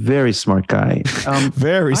 very smart guy.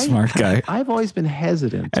 Smart guy. I've always been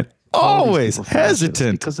hesitant. And always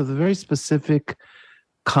hesitant. Because of the very specific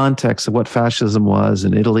context of what fascism was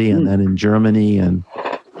in Italy and then in Germany and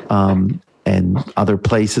other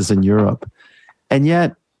places in Europe. And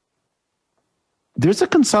yet, there's a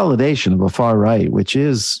consolidation of a far right, which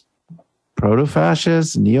is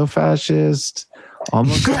proto-fascist, neo-fascist,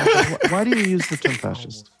 almost. Why do you use the term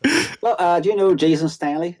fascist? Well, do you know Jason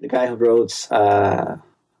Stanley, the guy who wrote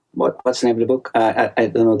what's the name of the book? I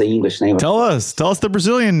don't know the English name. Tell us the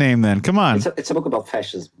Brazilian name then. Come on. It's a book about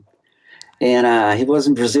fascism, and he was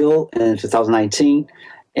in Brazil in 2019,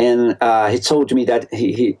 and he told me that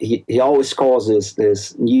he always calls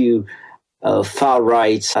this new far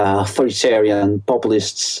right authoritarian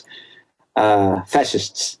populists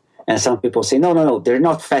fascists. And some people say, no, they're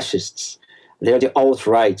not fascists. They're the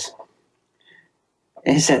alt-right.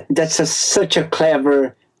 And he said, that's such a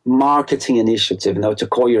clever marketing initiative, to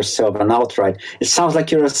call yourself an alt-right. It sounds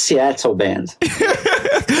like you're a Seattle band.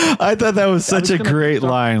 I thought that was such a great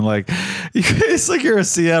line. Like, it's like you're a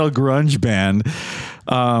Seattle grunge band.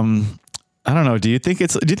 I don't know. Do you think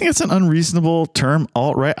it's an unreasonable term,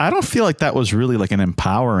 alt-right? I don't feel like that was really like an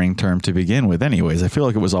empowering term to begin with anyways. I feel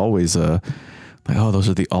like it was always those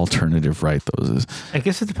are the alternative right. I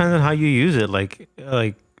guess it depends on how you use it. Like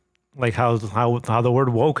how the word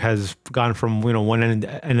woke has gone from one end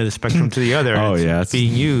of the spectrum to the other. It's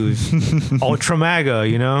being used. Ultra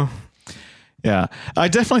MAGA, Yeah, I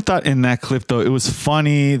definitely thought in that clip though it was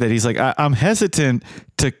funny that he's like, I'm hesitant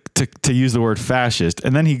to use the word fascist,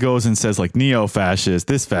 and then he goes and says like neo-fascist,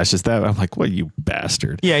 this fascist, that. I'm like, what, you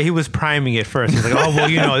bastard? Yeah, he was priming it first. He's like, oh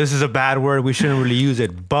well, this is a bad word, we shouldn't really use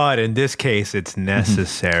it, but in this case, it's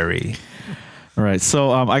necessary. All right,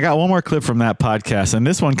 so I got one more clip from that podcast, and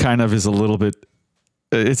this one kind of is a little bit.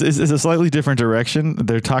 It's a slightly different direction.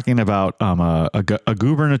 They're talking about a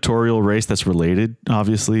gubernatorial race that's related,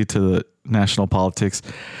 obviously, to the national politics.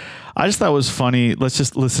 I just thought it was funny. Let's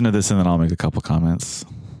just listen to this, and then I'll make a couple comments.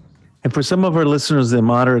 And for some of our listeners, the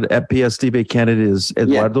moderate PSDB candidate is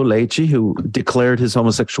Eduardo Leite, who declared his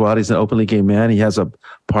homosexuality as an openly gay man. He has a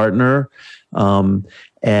partner.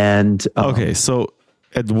 Okay, so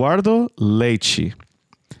Eduardo Leite.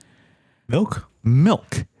 Milk.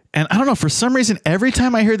 And I don't know, for some reason, every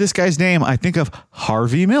time I hear this guy's name, I think of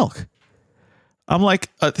Harvey Milk. I'm like,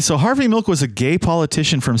 so Harvey Milk was a gay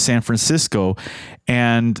politician from San Francisco,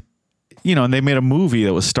 and and they made a movie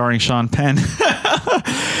that was starring Sean Penn.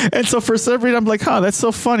 And so for some reason, I'm like, that's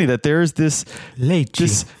so funny that there's this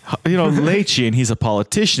Leite, Leite, and he's a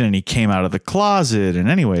politician, and he came out of the closet. And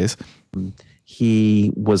anyways,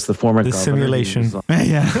 he was the former governor. Simulation.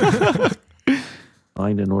 Yeah.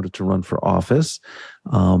 In order to run for office.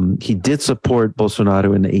 He did support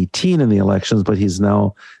Bolsonaro in 2018 in the elections, but he's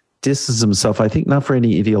now distanced himself, I think not for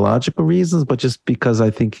any ideological reasons, but just because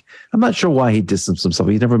I'm not sure why he distanced himself.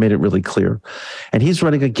 He never made it really clear. And he's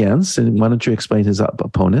running against, and why don't you explain his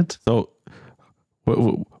opponent? So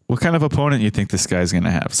what kind of opponent you think this guy's going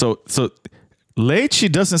to have? So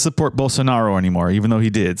Leite doesn't support Bolsonaro anymore, even though he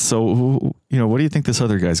did. So, what do you think this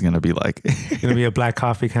other guy's going to be like? Going to be a black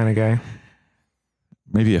coffee kind of guy?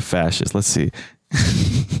 Maybe a fascist. Let's see.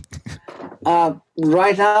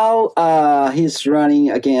 Right now, he's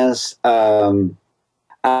running against Onyx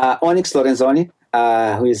Lorenzoni,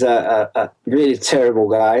 who is a really terrible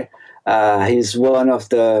guy. He's one of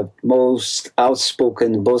the most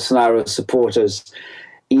outspoken Bolsonaro supporters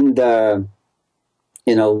in the,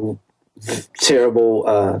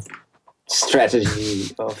 terrible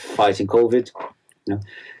strategy of fighting COVID.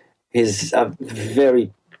 he's a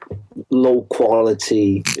very low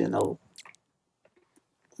quality,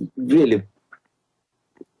 really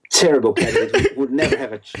terrible candidate. Would never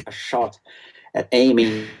have a shot at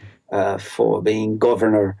aiming for being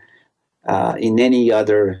governor in any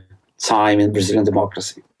other time in Brazilian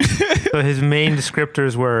democracy. So his main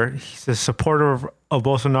descriptors were he's a supporter of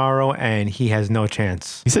Bolsonaro and he has no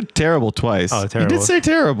chance. He said terrible twice. Oh, terrible. He did say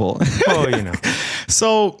terrible. Oh,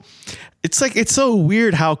 So it's so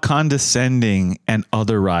weird how condescending and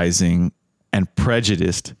otherizing and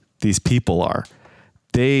prejudiced these people are.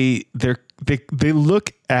 They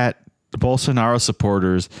look at Bolsonaro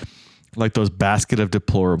supporters like those basket of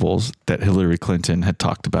deplorables that Hillary Clinton had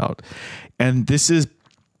talked about. And this is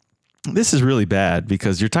really bad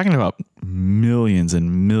because you're talking about millions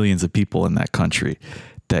and millions of people in that country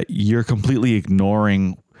that you're completely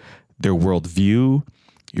ignoring their worldview.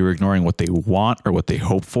 You're ignoring what they want or what they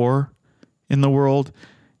hope for in the world.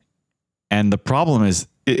 And the problem is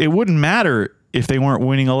it wouldn't matter if they weren't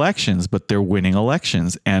winning elections, but they're winning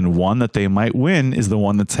elections. And one that they might win is the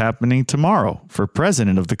one that's happening tomorrow for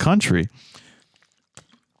president of the country.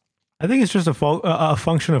 I think it's just a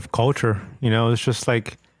function of culture. It's just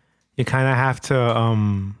like you kind of have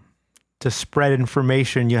to spread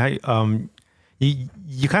information. You kind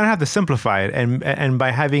of have to simplify it, and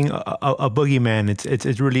by having a boogeyman,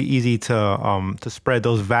 it's really easy to spread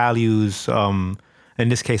those values. In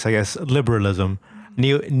this case, I guess liberalism,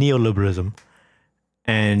 neoliberalism,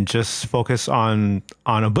 and just focus on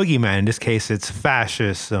a boogeyman. In this case, it's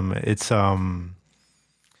fascism.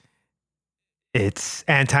 It's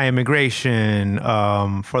anti-immigration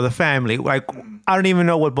for the family. Like, I don't even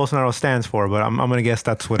know what Bolsonaro stands for, but I'm going to guess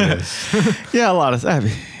that's what it is. Yeah, a lot of,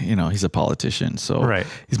 he's a politician, so right.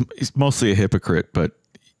 He's mostly a hypocrite, but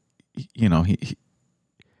he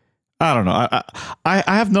I don't know. I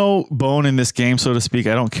have no bone in this game, so to speak.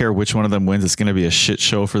 I don't care which one of them wins. It's going to be a shit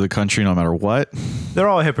show for the country no matter what. They're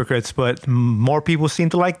all hypocrites, but more people seem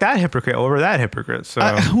to like that hypocrite over that hypocrite. So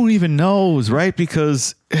who even knows, right?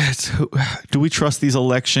 Because do we trust these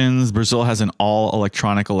elections? Brazil has an all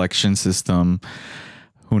electronic election system.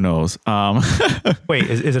 Who knows? Wait,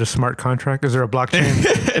 is it a smart contract? Is there a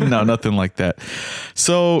blockchain? No, nothing like that.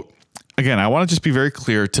 So again, I want to just be very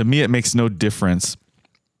clear. To me, it makes no difference.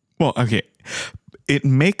 Well, okay, it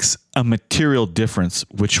makes a material difference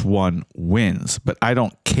which one wins, but I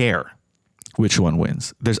don't care which one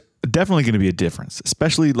wins. There's definitely going to be a difference,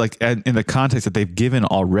 especially like in the context that they've given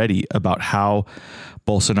already about how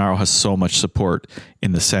Bolsonaro has so much support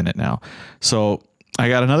in the Senate now. So I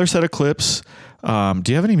got another set of clips. Do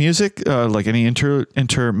you have any music, like any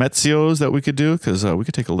intermezzios that we could do? Because we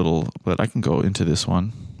could take a little, but I can go into this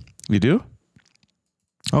one. You do?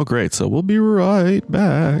 Oh, great. So we'll be right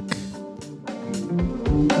back.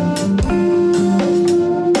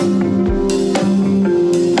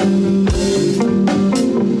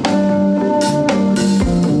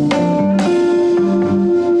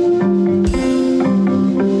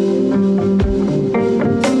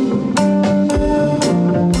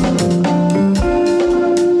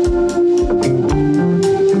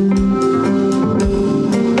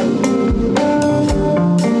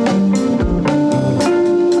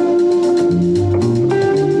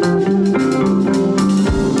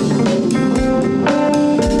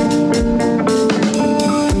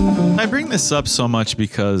 This up so much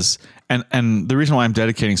because and the reason why I'm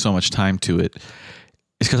dedicating so much time to it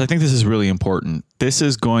is because I think this is really important. This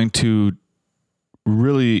is going to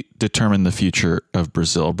really determine the future of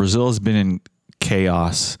Brazil. Brazil has been in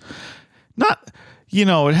chaos. Not,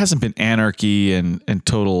 it hasn't been anarchy and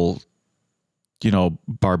total,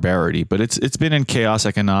 barbarity, but it's been in chaos,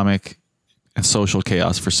 economic and social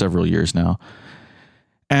chaos for several years now.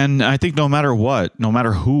 And I think no matter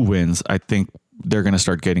who wins, I think they're going to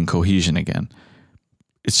start getting cohesion again.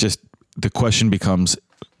 It's just the question becomes,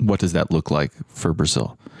 what does that look like for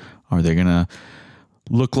Brazil? Are they going to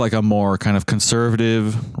look like a more kind of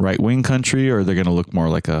conservative right-wing country, or are they going to look more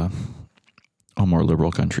like a more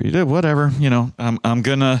liberal country? Whatever, I'm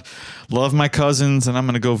going to love my cousins and I'm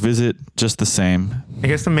going to go visit just the same. I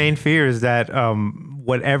guess the main fear is that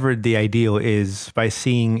whatever the ideal is, by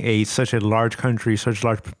seeing such a large country, such a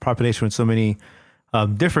large population with so many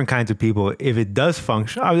different kinds of people, if it does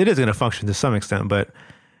function, it is going to function to some extent, but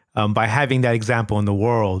by having that example in the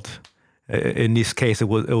world, in this case, it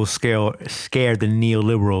will scare the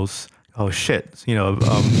neoliberals. Oh shit,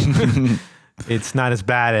 it's not as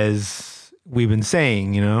bad as we've been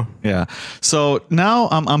saying, Yeah. So now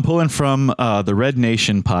I'm pulling from the Red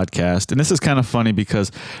Nation podcast, and this is kind of funny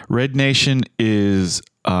because Red Nation is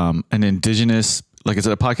an indigenous, like it's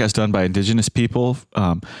a podcast done by indigenous people.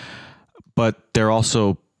 But they're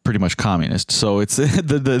also pretty much communist. So it's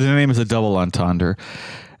the name is a double entendre,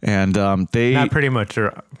 and they Not pretty much.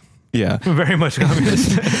 Yeah. Very much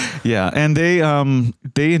communist. Yeah. And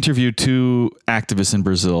they interviewed two activists in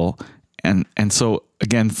Brazil. And so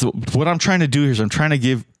again, what I'm trying to do here is I'm trying to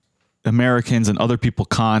give Americans and other people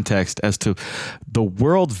context as to the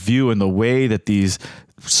worldview and the way that these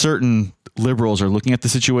certain liberals are looking at the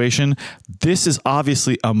situation. This is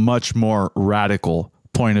obviously a much more radical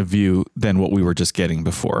point of view than what we were just getting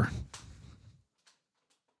before.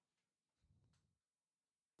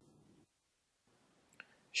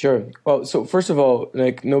 Sure. Well, so first of all,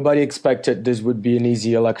 like nobody expected this would be an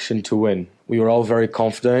easy election to win. We were all very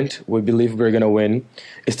confident. We believe we're going to win.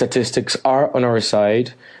 Statistics are on our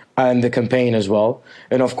side, and the campaign as well.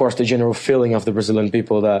 And of course, the general feeling of the Brazilian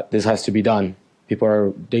people that this has to be done.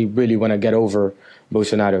 They really want to get over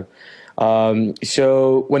Bolsonaro.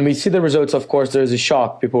 So when we see the results, of course, there's a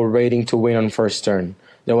shock. People were waiting to win on first turn.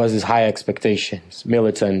 There was this high expectations,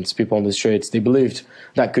 militants, people on the streets, they believed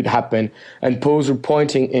that could happen, and polls were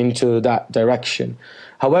pointing into that direction.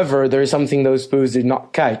 However, there is something those polls did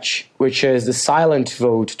not catch, which is the silent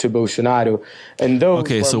vote to Bolsonaro. And those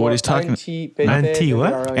okay, so what he's talking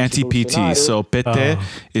anti-PT. So PT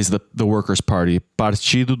is the Workers' Party,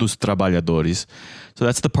 Partido dos Trabalhadores. So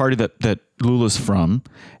that's the party that Lula's from.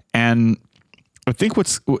 And I think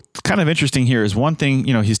what's kind of interesting here is one thing,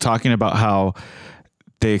 he's talking about how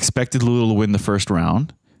they expected Lula to win the first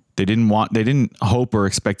round. They didn't hope or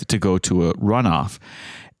expect it to go to a runoff.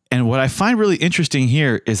 And what I find really interesting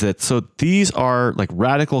here is that, so these are like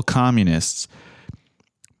radical communists,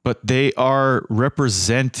 but they are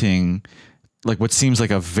representing like what seems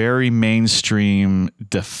like a very mainstream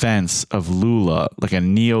defense of Lula, like a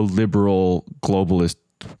neoliberal globalist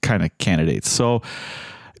kind of candidate. So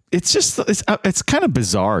it's kind of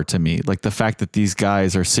bizarre to me. Like the fact that these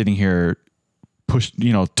guys are sitting here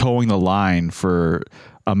towing the line for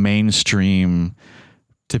a mainstream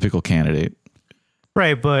typical candidate.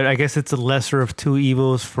 Right, but I guess it's a lesser of two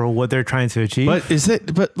evils for what they're trying to achieve. But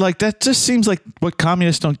that just seems like what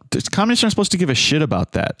communists aren't supposed to give a shit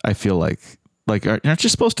about that. I feel like aren't you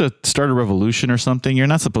supposed to start a revolution or something? You're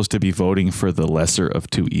not supposed to be voting for the lesser of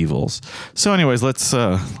two evils. So anyways, let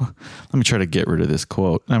me try to get rid of this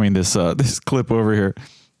quote. I mean, this clip over here.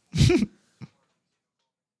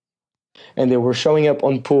 And they were showing up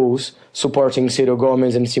on polls supporting Ciro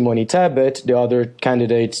Gomes and Simone Tebet, the other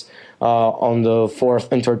candidates on the fourth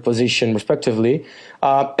and third position, respectively.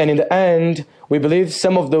 And in the end, we believe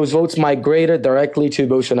some of those votes migrated directly to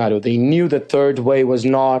Bolsonaro. They knew the third way was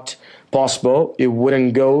not possible. It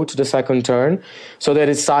wouldn't go to the second turn. So they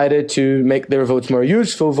decided to make their votes more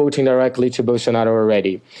useful, voting directly to Bolsonaro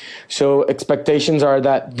already. So expectations are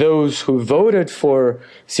that those who voted for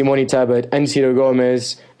Simone Tebet and Ciro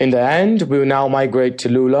Gomes in the end will now migrate to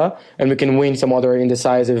Lula, and we can win some other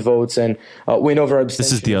indecisive votes and win over abstention.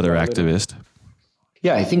 This is the other activist.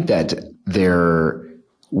 Yeah, I think that there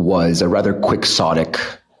was a rather quixotic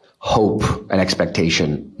hope and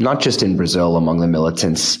expectation, not just in Brazil among the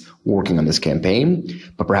militants working on this campaign,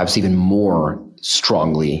 but perhaps even more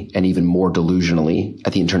strongly and even more delusionally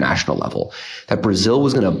at the international level, that Brazil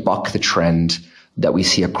was going to buck the trend that we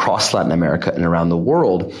see across Latin America and around the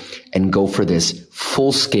world and go for this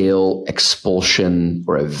full-scale expulsion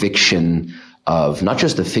or eviction of not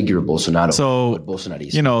just the figure of Bolsonaro, but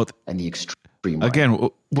Bolsonarismo and the extreme. Again,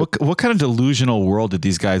 what kind of delusional world did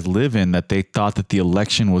these guys live in that they thought that the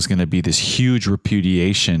election was going to be this huge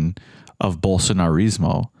repudiation of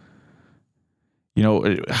Bolsonarismo?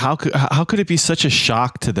 How could it be such a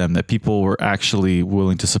shock to them that people were actually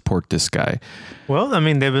willing to support this guy? Well, I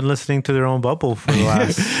mean, they've been listening to their own bubble for the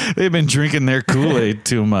last... They've been drinking their Kool-Aid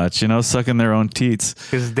too much, sucking their own teats.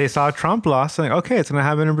 Because they saw Trump lost, and okay, it's going to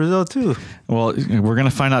happen in Brazil too. Well, we're going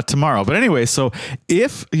to find out tomorrow. But anyway, so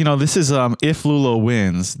if, this is, if Lula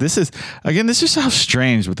wins, this is how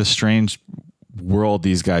strange, with the strange world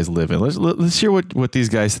these guys live in. Let's hear what these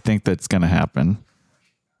guys think that's going to happen.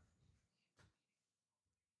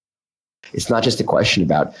 It's not just a question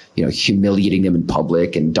about, humiliating them in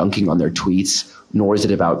public and dunking on their tweets, nor is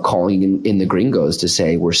it about calling in the gringos to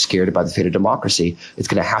say we're scared about the fate of democracy. It's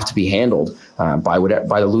going to have to be handled by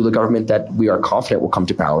the Lula government that we are confident will come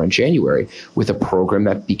to power in January, with a program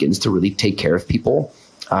that begins to really take care of people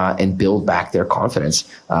and build back their confidence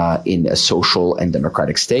in a social and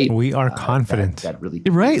democratic state. We are confident. That really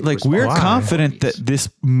right. Like we're confident that this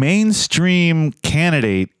mainstream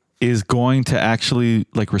candidate is going to actually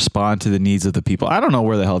respond to the needs of the people. I don't know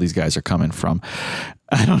where the hell these guys are coming from.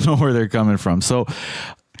 I don't know where they're coming from. So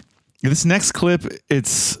this next clip,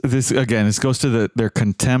 this goes to their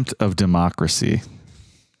contempt of democracy.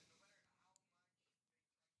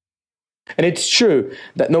 And it's true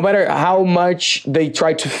that no matter how much they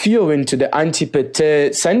try to feel into the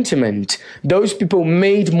anti-PT sentiment, those people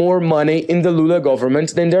made more money in the Lula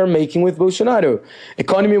government than they're making with Bolsonaro.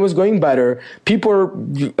 Economy was going better. People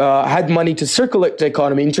had money to circulate the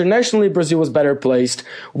economy. Internationally, Brazil was better placed.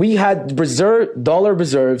 We had dollar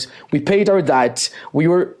reserves. We paid our debt. We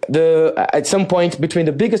were at some point between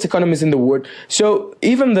the biggest economies in the world. So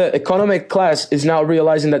even the economic class is now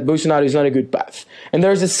realizing that Bolsonaro is not a good path. And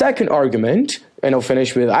there's a second argument, and I'll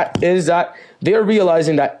finish with that, is that they're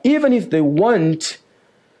realizing that even if they want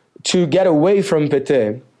to get away from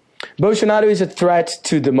PT, Bolsonaro is a threat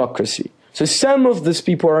to democracy. So some of these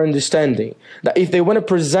people are understanding that if they want to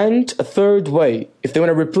present a third way, if they want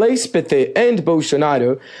to replace PT and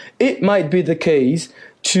Bolsonaro, it might be the case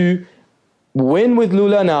to win with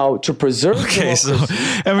Lula now to preserve democracy. So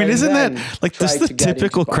I mean, isn't that like this the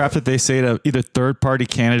typical crap that they say to either third party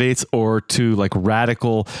candidates or to like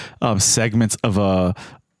radical segments of a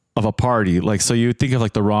party? Like, so you think of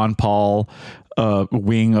like the Ron Paul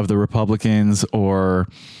wing of the Republicans, or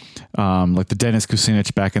like the Dennis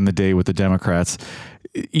Kucinich back in the day with the Democrats.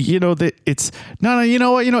 You know that it's no. You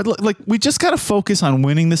know what? Like we just got to focus on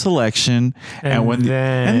winning this election, and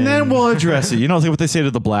then we'll address it. You know, like what they say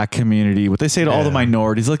to the black community, what they say to all the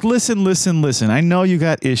minorities. Like, listen. I know you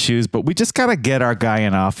got issues, but we just got to get our guy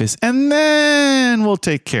in office, and then we'll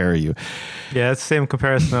take care of you. Yeah, that's the same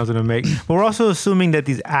comparison I was going to make. But we're also assuming that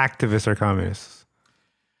these activists are communists.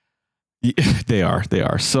 Yeah, they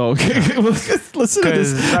are. So listen to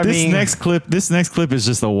this. This next clip is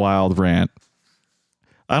just a wild rant.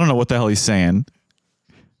 I don't know what the hell he's saying.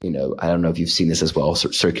 You know, I don't know if you've seen this as well,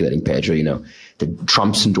 circulating, Pedro. You know, the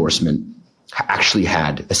Trump's endorsement actually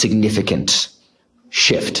had a significant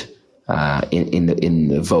shift in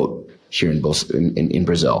the vote here in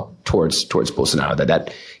Brazil towards Bolsonaro.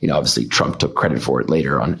 That you know, obviously Trump took credit for it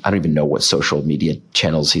later on. I don't even know what social media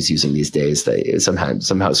channels he's using these days. They somehow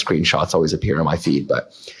screenshots always appear on my feed,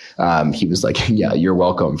 but. He was like, yeah, you're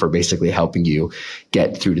welcome for basically helping you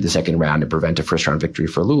get through to the second round and prevent a first round victory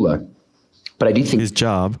for Lula. But I do think his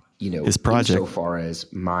job, you know, his project, so far as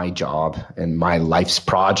my job and my life's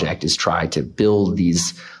project is try to build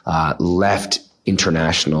these left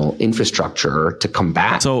international infrastructure to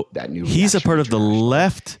combat that new. He's a part of the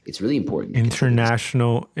left. It's really important.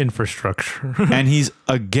 International infrastructure. And he's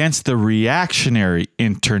against the reactionary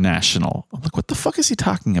international. I'm like, what the fuck is he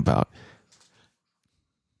talking about?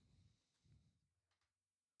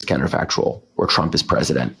 Counterfactual, where Trump is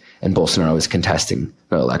president and Bolsonaro is contesting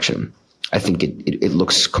the election. I think it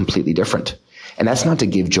looks completely different. And that's not to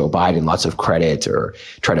give Joe Biden lots of credit or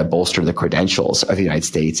try to bolster the credentials of the United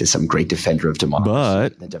States as some great defender of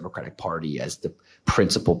democracy, the Democratic Party as the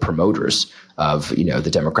principal promoters of, you know, the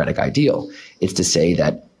democratic ideal. It's to say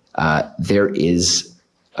that there is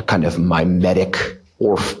a kind of mimetic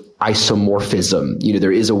or isomorphism. You know,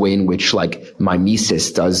 there is a way in which like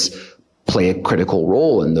mimesis does play a critical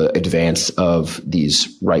role in the advance of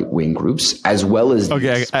these right-wing groups, as well as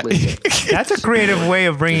that's a creative way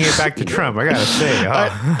of bringing it back to Trump. I gotta say,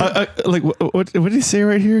 like what did he say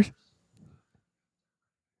right here?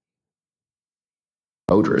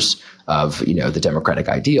 Voters of, you know, the democratic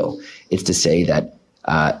ideal. It's to say that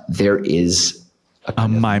there is a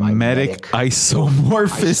mimetic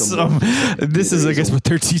isomorphism. This is, I guess, what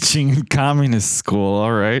they're teaching in communist school.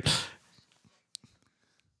 All right.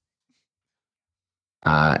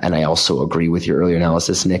 And I also agree with your earlier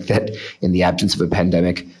analysis, Nick, that in the absence of a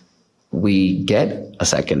pandemic, we get a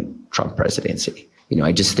second Trump presidency. You know,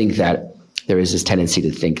 I just think that there is this tendency to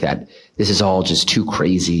think that this is all just too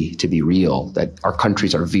crazy to be real, that our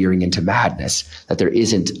countries are veering into madness, that there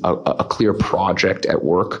isn't a clear project at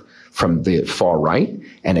work from the far right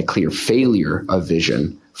and a clear failure of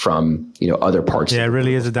vision from, you know, other parts. Yeah, it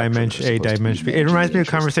really is a dimension. It reminds me of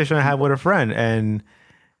a conversation I had with a friend, and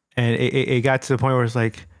it got to the point where it's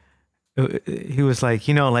like, he was like,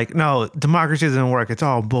 you know, like, no, democracy doesn't work. It's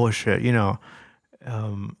all bullshit, you know.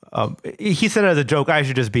 He said it as a joke, I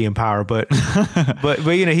should just be in power, but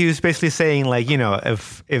you know, he was basically saying like, you know,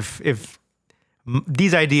 if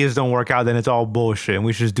these ideas don't work out, then it's all bullshit and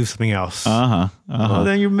we should just do something else. Well,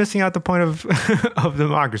 then you're missing out the point of of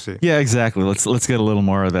democracy. Yeah, exactly. Let's get a little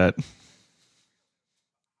more of that.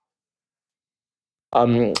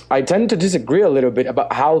 I tend to disagree a little bit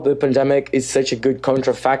about how the pandemic is such a good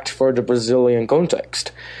contrafact for the Brazilian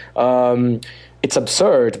context. It's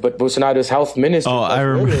absurd, but Bolsonaro's health minister I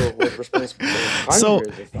remember. was responsible for So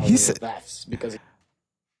he said, deaths because.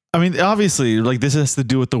 I mean, obviously, like this has to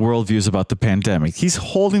do with the worldviews about the pandemic. He's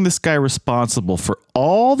holding this guy responsible for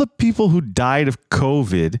all the people who died of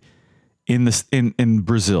COVID in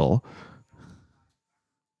Brazil.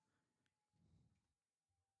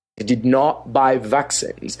 did not buy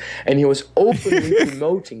vaccines, and he was openly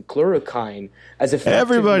promoting chloroquine as effective.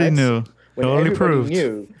 Everybody knew. When Totally everybody proved.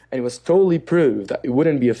 knew, and it was totally proved that it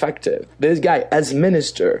wouldn't be effective. This guy, as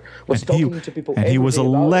minister, was talking to people, and he was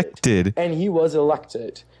every day about elected. it. And he was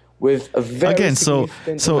elected with a very Again, so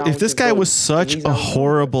significant if amount this of guy was votes, such and a he's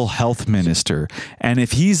horrible health minister, and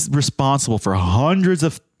if he's responsible for hundreds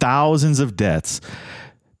of thousands of deaths,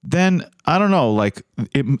 then I don't know, like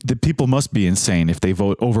the people must be insane if they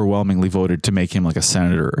overwhelmingly voted to make him like a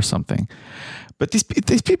senator or something. But these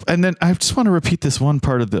people, and then I just want to repeat this one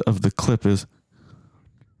part of the clip is.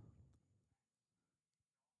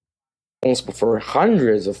 responsible for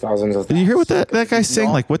hundreds of thousands of. Did you hear what that guy's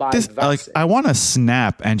saying? Like what this? Like vaccines. I want to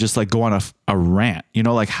snap and just like go on a rant. You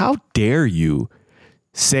know, like how dare you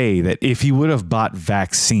say that if he would have bought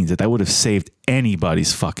vaccines, that would have saved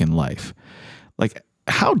anybody's fucking life? Like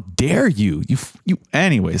how dare you? You.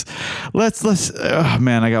 Anyways, let's. Oh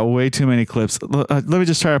man, I got way too many clips. Let me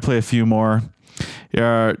just try to play a few more.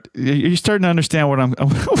 You're starting to understand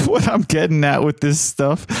what I'm getting at with this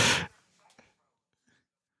stuff.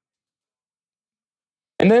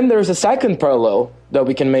 And then there's a second parallel that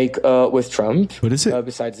we can make with Trump. What is it?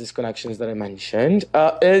 Besides these connections that I mentioned,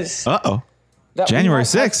 is that January January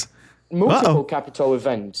 6th. multiple capital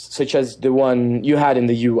events, such as the one you had in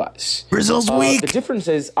the U.S. Brazil's weak. The difference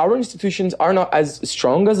is our institutions are not as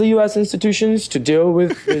strong as the U.S. institutions to deal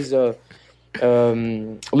with this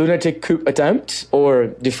lunatic coup attempt or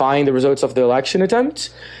defying the results of the election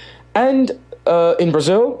attempt. And in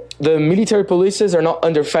Brazil, the military polices are not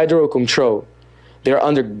under federal control. They're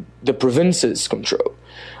under the province's control.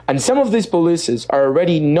 And some of these policies are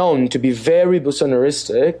already known to be very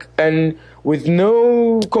Bolsonaristic and with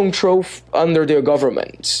no control under their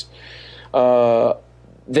government.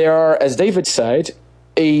 There are, as David said,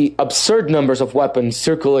 absurd numbers of weapons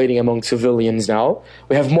circulating among civilians now.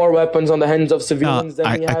 We have more weapons on the hands of civilians than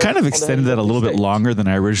we have. I kind of extended that a little bit longer than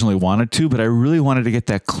I originally wanted to, but I really wanted to get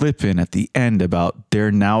that clip in at the end about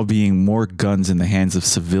there now being more guns in the hands of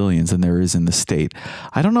civilians than there is in the state.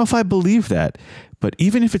 I don't know if I believe that, but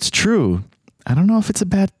even if it's true, I don't know if it's a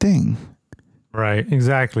bad thing. Right,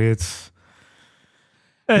 exactly. It's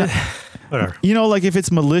whatever. You know, like if it's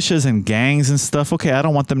militias and gangs and stuff, okay, I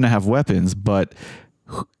don't want them to have weapons, but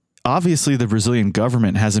obviously the Brazilian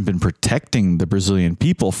government hasn't been protecting the Brazilian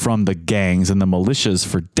people from the gangs and the militias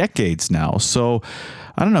for decades now. So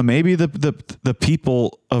I don't know, maybe the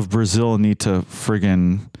people of Brazil need to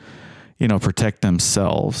friggin', protect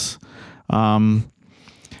themselves.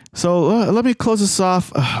 So let me close this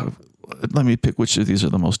off. Let me pick which of these are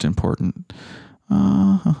the most important.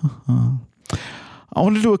 I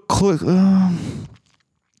want to do a quick.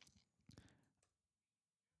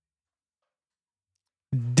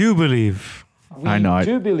 Do believe. I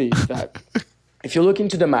do believe that if you look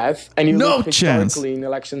into the math and you look historically in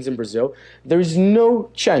elections in Brazil, there is no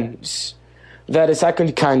chance that a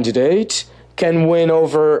second candidate can win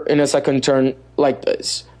over in a second turn like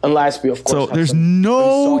this, unless we, of course, so there's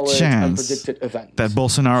no chance that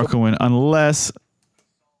Bolsonaro can win unless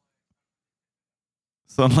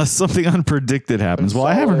something unpredicted happens. Well,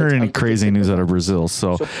 I haven't heard any crazy news out of Brazil.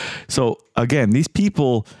 So again, these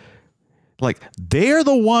people, like, they're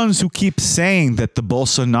the ones who keep saying that the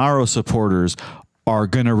Bolsonaro supporters are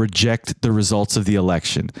going to reject the results of the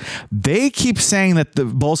election. They keep saying that the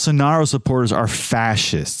Bolsonaro supporters are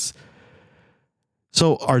fascists.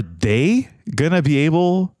 So are they going to be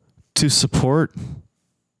able to support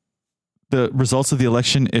the results of the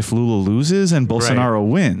election if Lula loses and Bolsonaro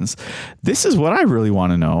wins? This is what I really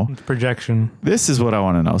want to know. It's projection. This is what I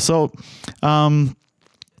want to know. So,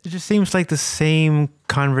 it just seems like the same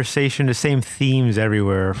conversation, the same themes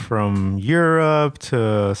everywhere, from Europe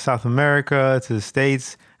to South America to the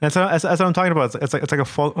States. And that's what I'm talking about. It's like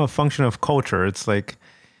a function of culture. It's like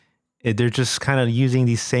they're just kind of using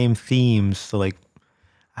these same themes to, like,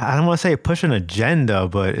 I don't want to say push an agenda,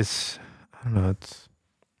 but it's, I don't know.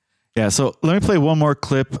 Yeah, so let me play one more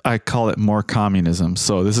clip. I call it More Communism.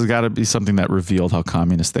 So this has got to be something that revealed how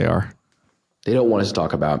communist they are. They don't want us to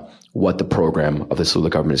talk about what the program of this Lula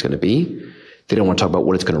government is going to be. They don't want to talk about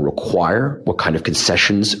what it's going to require, what kind of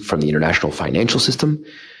concessions from the international financial system,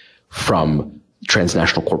 from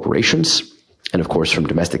transnational corporations, and of course from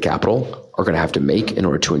domestic capital are going to have to make in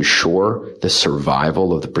order to ensure the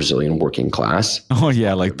survival of the Brazilian working class. Oh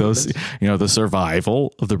yeah, like those, the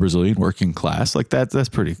survival of the Brazilian working class. Like that's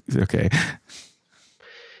pretty okay.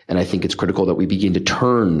 And I think it's critical that we begin to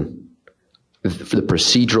turn for the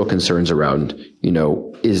procedural concerns around,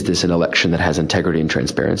 is this an election that has integrity and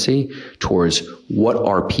transparency, towards what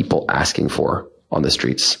are people asking for on the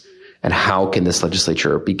streets and how can this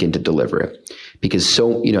legislature begin to deliver it? Because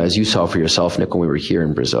so, as you saw for yourself, Nick, when we were here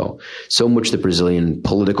in Brazil, so much the Brazilian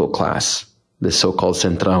political class, the so-called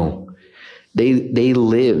Centrão, they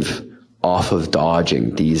live off of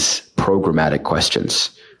dodging these programmatic questions,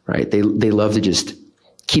 right? They love to just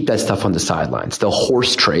keep that stuff on the sidelines. They'll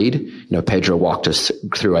horse trade. Pedro walked us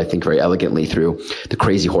through, I think, very elegantly through the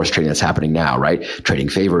crazy horse trading that's happening now, right? Trading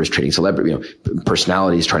favors, trading celebrity,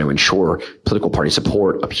 personalities, trying to ensure political party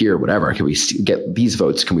support up here, whatever. Can we get these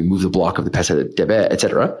votes? Can we move the block of the PSDB, et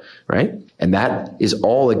cetera, right? And that is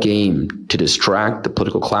all a game to distract the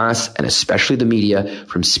political class and especially the media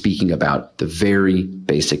from speaking about the very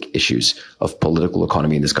basic issues of political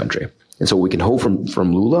economy in this country. And so what we can hope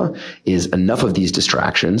from Lula is enough of these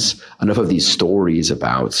distractions, enough of these stories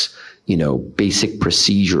about, basic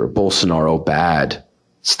procedure, Bolsonaro bad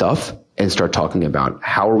stuff, and start talking about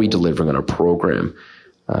how are we delivering on a program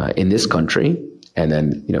in this country, and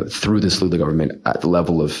then, through this Lula government at the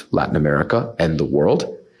level of Latin America and the world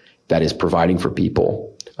that is providing for people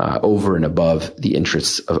over and above the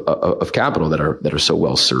interests of capital that are so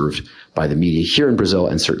well served by the media here in Brazil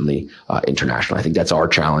and certainly international. I think that's our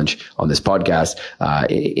challenge on this podcast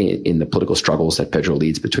in the political struggles that Pedro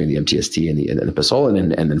leads between the MTST and the PSOL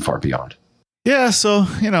and then far beyond. Yeah. So,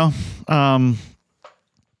 I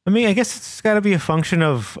guess it's got to be a function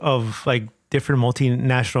of like different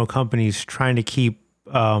multinational companies trying to keep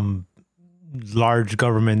large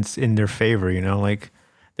governments in their favor, like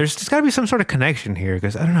there's got to be some sort of connection here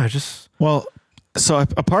because I don't know, so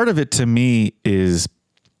a part of it to me is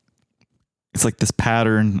it's like this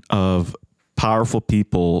pattern of powerful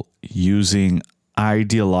people using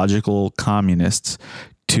ideological communists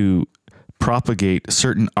to propagate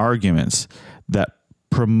certain arguments that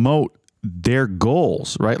promote their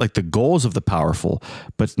goals, right? Like the goals of the powerful,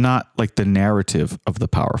 but not like the narrative of the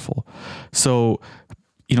powerful. So,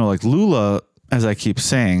 like Lula, as I keep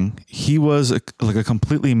saying, he was a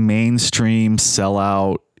completely mainstream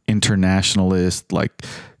sellout internationalist, like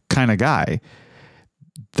kind of guy.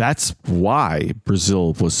 That's why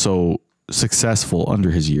Brazil was so successful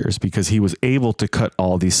under his years, because he was able to cut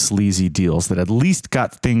all these sleazy deals that at least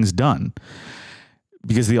got things done.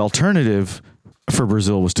 Because the alternative for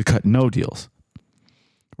Brazil was to cut no deals.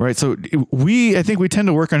 Right. So I think we tend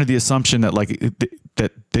to work under the assumption that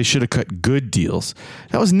that they should have cut good deals.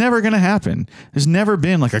 That was never going to happen. There's never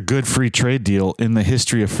been like a good free trade deal in the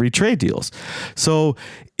history of free trade deals. So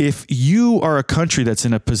if you are a country that's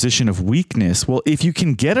in a position of weakness, well, if you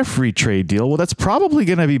can get a free trade deal, well, that's probably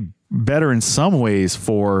going to be better in some ways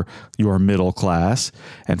for your middle class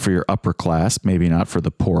and for your upper class, maybe not for the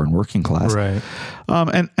poor and working class. Right.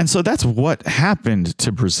 And so that's what happened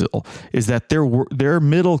to Brazil, is that their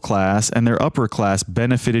middle class and their upper class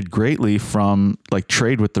benefited greatly from like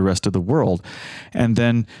trade with the rest of the world. And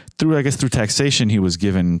then through taxation, he was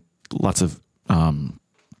given lots of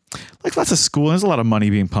school. There's a lot of money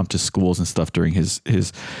being pumped to schools and stuff during his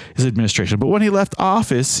administration. But when he left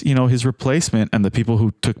office, his replacement and the people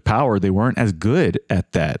who took power, they weren't as good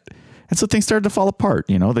at that. And so things started to fall apart.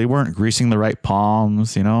 They weren't greasing the right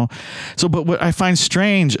palms, So, but what I find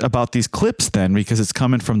strange about these clips then, because it's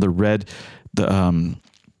coming from the Red Nation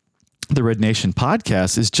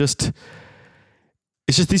podcast, is just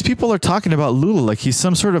these people are talking about Lula like he's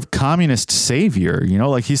some sort of communist savior,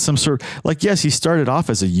 like he's some sort of, like, yes, he started off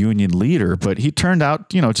as a union leader, but he turned out,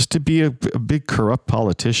 just to be a big corrupt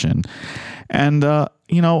politician. And,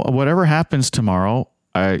 whatever happens tomorrow,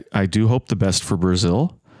 I do hope the best for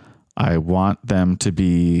Brazil. I want them to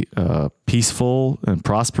be a peaceful and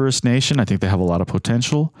prosperous nation. I think they have a lot of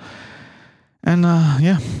potential. And,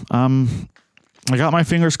 I got my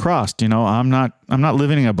fingers crossed. I'm not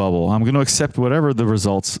living in a bubble. I'm going to accept whatever the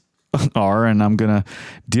results are, and I'm going to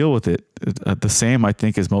deal with it the same, I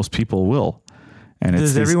think, as most people will. And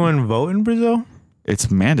does everyone vote in Brazil? It's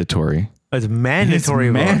mandatory. It's mandatory.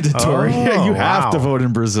 It's mandatory. Oh, yeah, you have to vote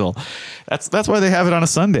in Brazil. That's why they have it on a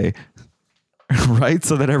Sunday. Right?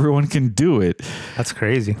 So that everyone can do it. That's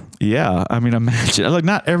crazy. Yeah. I mean, imagine, like,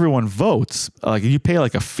 not everyone votes. Like, you pay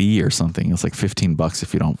like a fee or something. It's like $15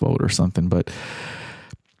 if you don't vote or something. But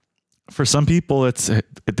for some people,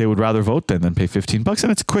 they would rather vote than pay $15.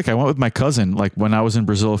 And it's quick. I went with my cousin. Like, when I was in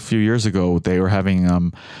Brazil a few years ago, they were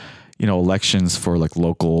having, elections for like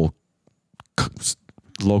local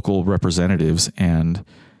representatives. And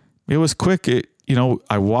it was quick.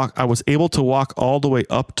 I was able to walk all the way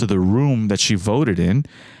up to the room that she voted in,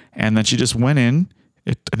 and then she just went in.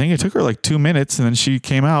 I think it took her like 2 minutes, and then she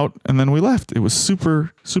came out, and then we left. It was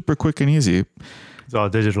super, super quick and easy. It's all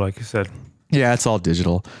digital, like you said. Yeah, it's all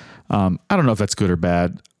digital. I don't know if that's good or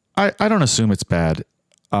bad. I don't assume it's bad.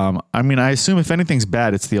 I assume if anything's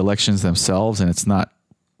bad, it's the elections themselves, and it's not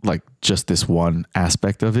like just this one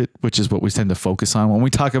aspect of it, which is what we tend to focus on when we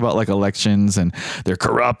talk about like elections and they're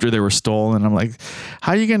corrupt or they were stolen. I'm like,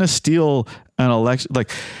 how are you going to steal an election? Like,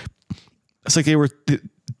 it's like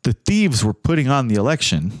the thieves were putting on the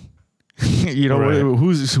election. You know, right.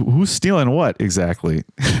 Who's stealing what exactly?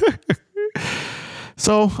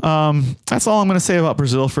 So that's all I'm going to say about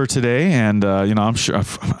Brazil for today. And, I'm sure I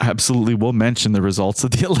absolutely will mention the results of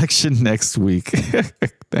the election next week.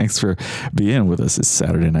 Thanks for being with us. It's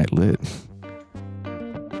Saturday Night Lit.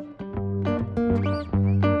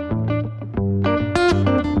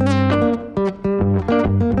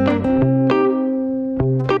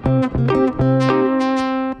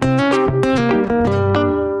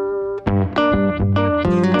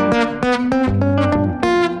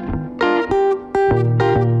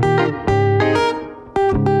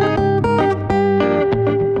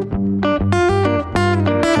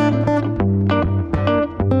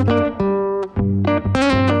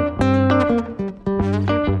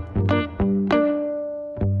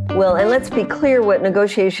 Let's be clear what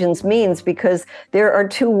negotiations means, because there are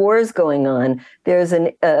two wars going on. There's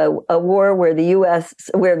a war where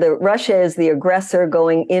Russia is the aggressor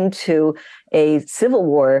going into a civil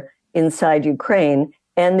war inside Ukraine,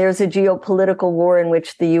 and there's a geopolitical war in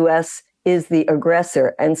which the U.S. is the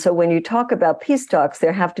aggressor. And so when you talk about peace talks,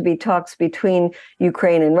 there have to be talks between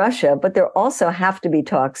Ukraine and Russia, but there also have to be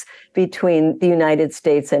talks between the United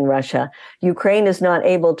States and Russia. Ukraine is not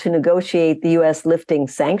able to negotiate the U.S. lifting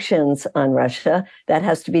sanctions on Russia. That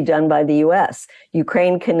has to be done by the U.S.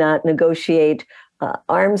 Ukraine cannot negotiate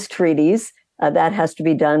arms treaties. That has to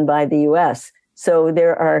be done by the U.S. So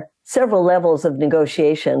there are several levels of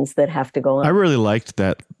negotiations that have to go on. I really liked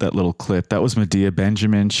that little clip. That was Medea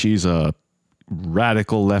Benjamin. She's a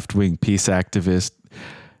radical left-wing peace activist.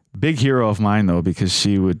 Big hero of mine, though, because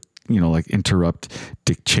she would, like interrupt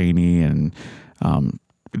Dick Cheney and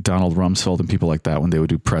Donald Rumsfeld and people like that when they would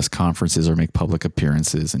do press conferences or make public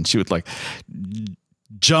appearances. And she would like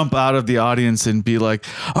jump out of the audience and be like,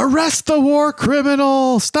 arrest the war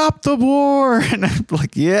criminal, stop the war. And I'm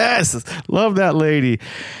like, yes, love that lady.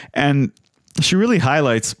 And she really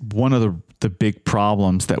highlights one of the big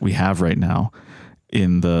problems that we have right now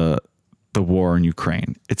in the war in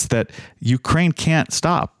Ukraine. It's that Ukraine can't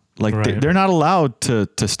stop. Like right. They're not allowed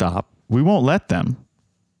to stop. We won't let them.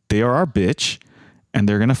 They are our bitch and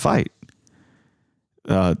they're going to fight.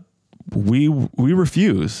 We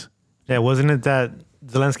refuse. Yeah. Wasn't it that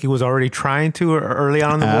Zelensky was already trying to early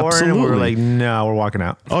on in the war, and we were like, no, we're walking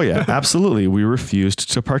out. Oh yeah, absolutely. We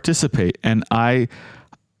refused to participate. And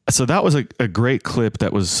so that was a great clip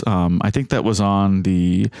that was, I think that was on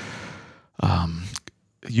the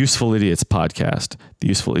Useful Idiots podcast,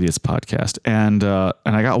 And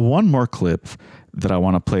I got one more clip that I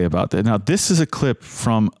want to play about that. Now, this is a clip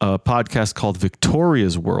from a podcast called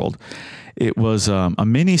Victoria's World. It was a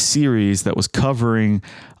mini series that was covering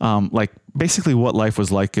like basically what life was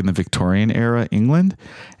like in the Victorian era England.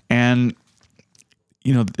 And,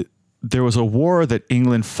 there was a war that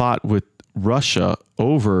England fought with Russia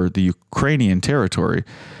over the Ukrainian territory.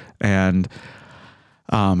 And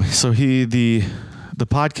so the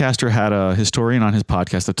podcaster had a historian on his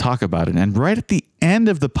podcast to talk about it. And right at the end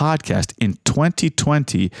of the podcast in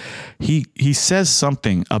 2020, he says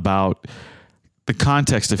something about the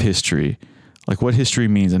context of history, like what history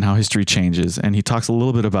means and how history changes. And he talks a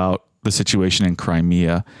little bit about the situation in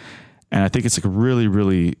Crimea. And I think it's like really,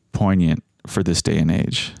 really poignant for this day and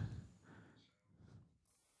age.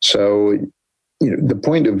 So, the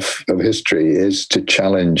point of history is to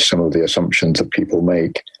challenge some of the assumptions that people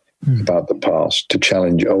make about the past, to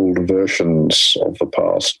challenge old versions of the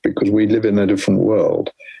past, because we live in a different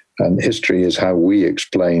world. And history is how we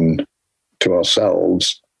explain to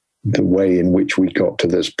ourselves the way in which we got to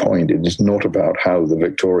this point. It is not about how the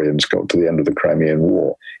Victorians got to the end of the Crimean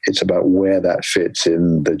War. It's about where that fits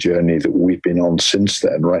in the journey that we've been on since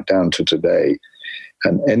then, right down to today.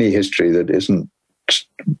 And any history that isn't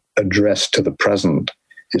addressed to the present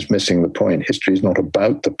is missing the point. History is not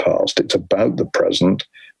about the past. It's about the present,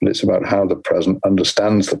 but it's about how the present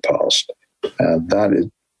understands the past. And that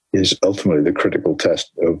is ultimately the critical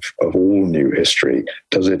test of all new history.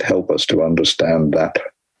 Does it help us to understand that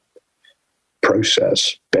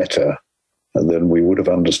process better than we would have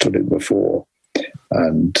understood it before?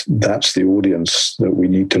 And that's the audience that we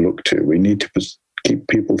need to look to. We need to keep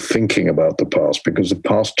people thinking about the past, because the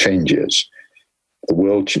past changes. The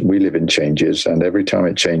world we live in changes, and every time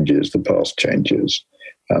it changes, the past changes.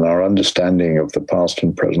 And our understanding of the past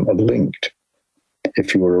and present are linked.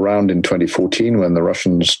 If you were around in 2014 when the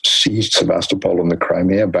Russians seized Sevastopol and the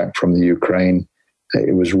Crimea back from the Ukraine,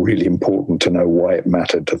 it was really important to know why it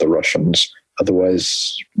mattered to the Russians.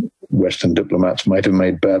 Otherwise, Western diplomats might have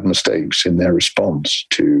made bad mistakes in their response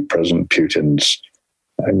to President Putin's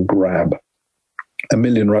grab. 1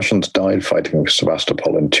 million Russians died fighting for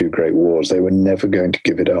Sevastopol in 2 great wars. They were never going to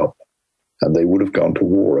give it up, and they would have gone to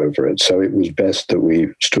war over it. So it was best that we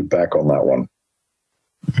stood back on that one.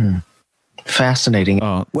 Fascinating.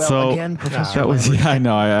 Oh, well, so again, Professor that was, Lambert, I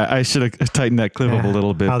know. I should have tightened that clip up a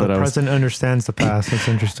little bit. How but the president understands the past. That's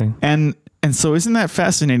interesting. And so isn't that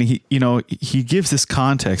fascinating? He gives this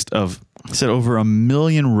context of, he said over 1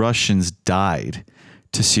 million Russians died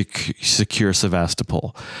to secure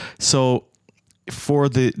Sevastopol. So for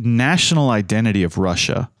the national identity of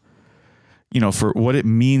Russia, for what it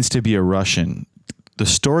means to be a Russian, the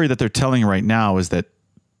story that they're telling right now is that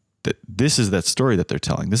this is that story that they're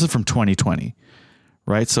telling. This is from 2020,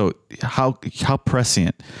 right? So how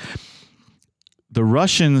prescient. The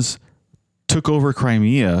Russians took over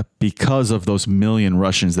Crimea because of those 1 million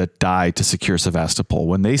Russians that died to secure Sevastopol.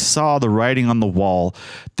 When they saw the writing on the wall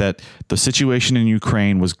that the situation in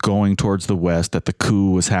Ukraine was going towards the West, that the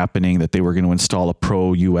coup was happening, that they were going to install a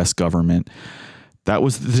pro-US government, that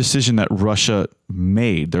was the decision that Russia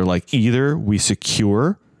made. They're like, either we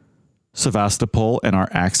secure Sevastopol and our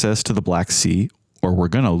access to the Black Sea, or we're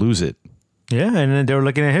going to lose it. Yeah, and then they were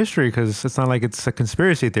looking at history because it's not like it's a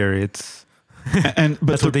conspiracy theory. But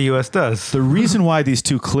that's what the U.S. does. The reason why these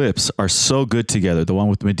two clips are so good together, the one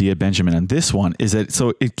with Medea Benjamin and this one, is that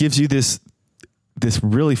so it gives you this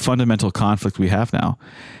really fundamental conflict we have now,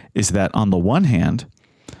 is that on the one hand,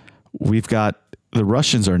 we've got the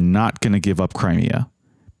Russians are not going to give up Crimea,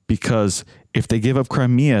 because if they give up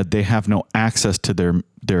Crimea, they have no access to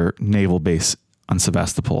their naval base on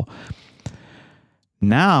Sevastopol.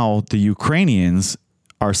 Now the Ukrainians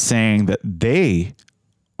are saying that they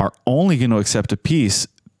are only going to accept a peace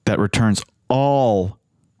that returns all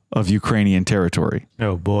of Ukrainian territory.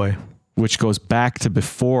 Oh boy. Which goes back to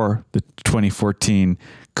before the 2014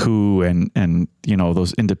 coup and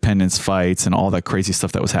those independence fights and all that crazy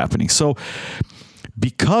stuff that was happening. So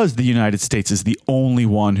because the United States is the only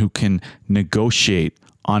one who can negotiate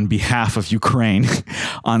on behalf of Ukraine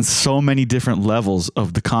on so many different levels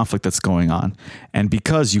of the conflict that's going on, and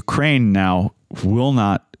because Ukraine now will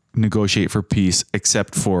not negotiate for peace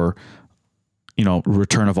except for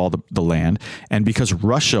return of all the land, and because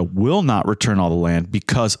Russia will not return all the land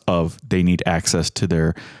because of they need access to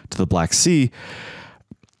the Black Sea,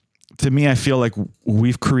 to me, I feel like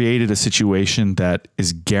we've created a situation that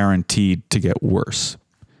is guaranteed to get worse,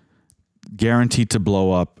 guaranteed to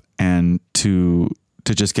blow up, and to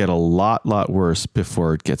just get a lot worse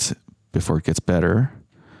before it gets better.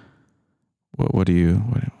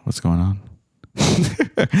 What's going on?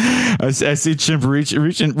 I see Chimp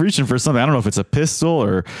reaching for something. I don't know if it's a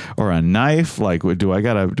pistol or a knife. Like, do I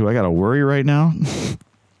gotta worry right now?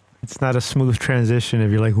 It's not a smooth transition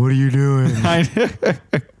if you're like, what are you doing?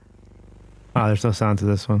 Oh, there's no sound to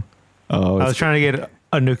this one. Oh, I was trying to get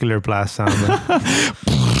a nuclear blast sound.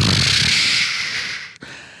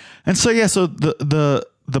 And so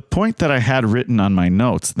the point that I had written on my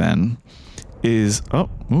notes then is that's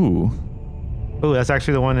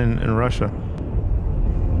actually the one in Russia.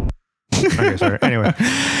 Okay, sorry. Anyway.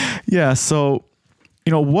 Yeah, so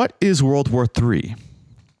what is World War III?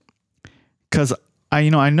 Because I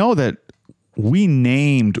know that we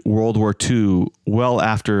named World War II well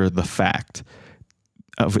after the fact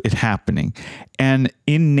of it happening. And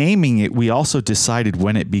in naming it, we also decided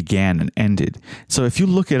when it began and ended. So if you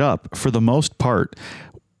look it up, for the most part,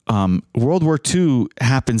 World War II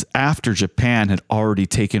happens after Japan had already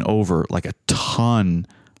taken over like a ton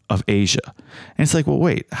of Asia. And it's like, well,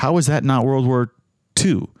 wait, how is that not World War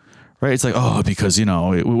II? Right? It's like, because, it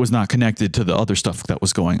was not connected to the other stuff that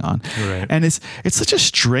was going on. Right. And it's such a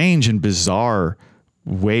strange and bizarre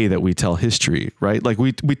way that we tell history, right? Like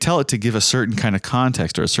we tell it to give a certain kind of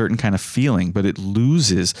context or a certain kind of feeling, but it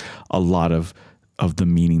loses a lot of the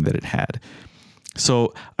meaning that it had.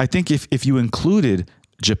 So I think if you included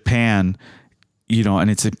Japan, and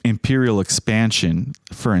its imperial expansion,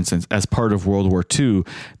 for instance, as part of World War II,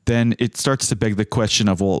 then it starts to beg the question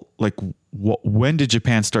of, when did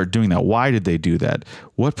Japan start doing that? Why did they do that?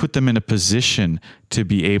 What put them in a position to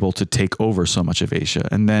be able to take over so much of Asia?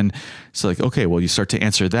 And then it's like, okay, well, you start to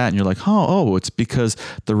answer that and you're like, it's because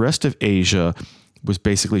the rest of Asia was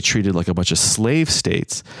basically treated like a bunch of slave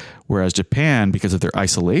states, whereas Japan, because of their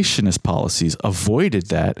isolationist policies, avoided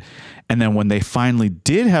that. And then when they finally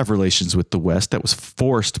did have relations with the West, that was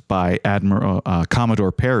forced by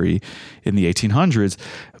Commodore Perry in the 1800s,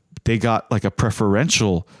 they got like a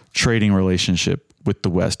preferential trading relationship with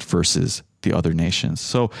the West versus the other nations.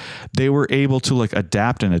 So they were able to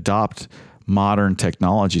adapt and adopt modern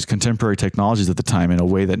technologies, contemporary technologies at the time in a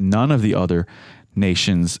way that none of the other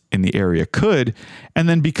nations in the area could. And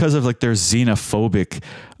then because of like their xenophobic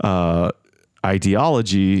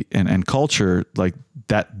ideology and culture, like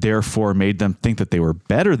that therefore made them think that they were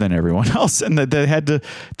better than everyone else, and that they had to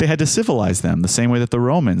civilize them the same way that the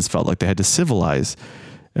Romans felt like they had to civilize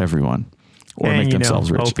everyone or and, make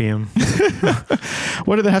themselves rich. Opium.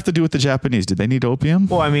 What did that have to do with the Japanese? Did they need opium?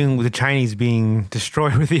 Well, I mean, the Chinese being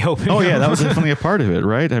destroyed with the opium. Oh yeah, that was definitely a part of it,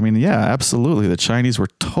 right? I mean, yeah, absolutely. The Chinese were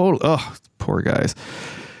poor guys.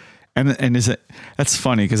 And is it, that's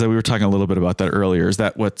funny because we were talking a little bit about that earlier. Is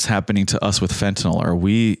that what's happening to us with fentanyl? Are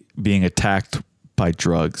we being attacked by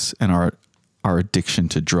drugs and our addiction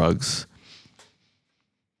to drugs?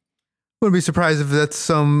 Wouldn't be surprised if that's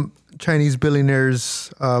some Chinese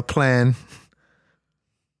billionaire's plan.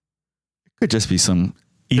 It could just be some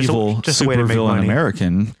evil just a way to make supervillain money.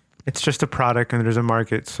 American. It's just a product and there's a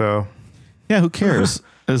market. So Yeah, who cares?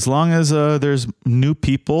 As long as there's new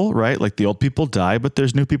people, right? Like the old people die, but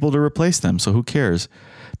there's new people to replace them. So who cares?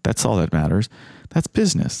 That's all that matters. That's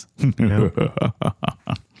business.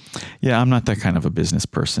 Yeah, I'm not that kind of a business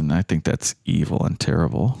person. I think that's evil and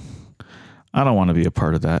terrible. I don't want to be a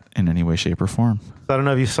part of that in any way, shape, or form. I don't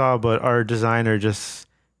know if you saw, but our designer just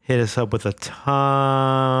hit us up with a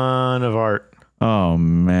ton of art. Oh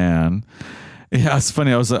man. Yeah, it's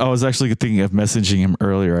funny. I was actually thinking of messaging him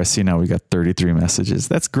earlier. I see now we got 33 messages.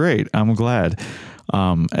 That's great. I'm glad.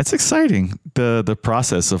 It's exciting. The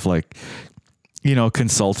process of like,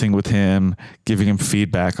 consulting with him, giving him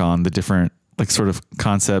feedback on the different like sort of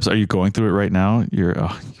concepts. Are you going through it right now? You're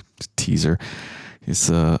teaser.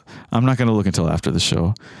 I'm not going to look until after the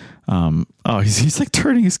show. He's like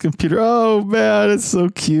turning his computer. Oh man, it's so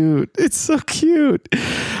cute. It's so cute.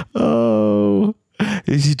 Oh,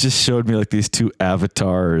 he just showed me like these two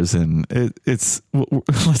avatars, and it's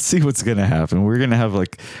let's see what's going to happen. We're going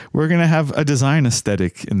to have a design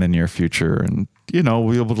aesthetic in the near future, and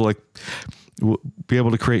we'll be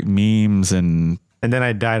able to create memes and then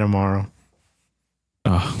I die tomorrow.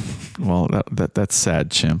 Oh, well, that's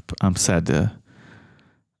sad, chimp. I'm sad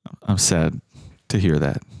to hear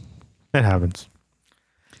that. It happens.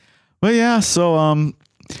 Well, yeah. So,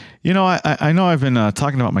 I know I've been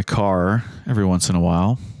talking about my car every once in a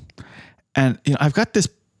while, and I've got this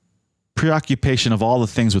preoccupation of all the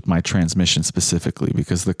things with my transmission specifically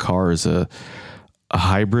because the car is a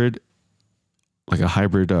hybrid, like a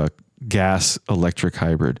hybrid gas electric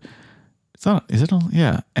hybrid. It's not, is it?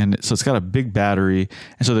 Yeah. And so it's got a big battery,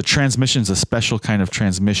 and so the transmission is a special kind of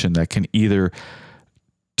transmission that can either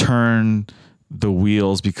turn the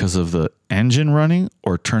wheels because of the engine running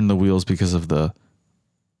or turn the wheels because of the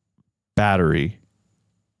battery.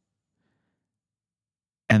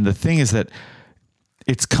 And the thing is that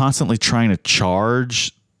it's constantly trying to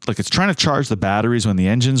charge, like it's trying to charge the batteries when the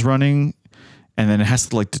engine's running, and then it has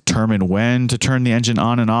to like determine when to turn the engine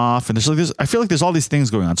on and off. And I feel like there's all these things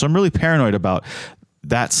going on. So I'm really paranoid about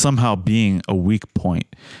that somehow being a weak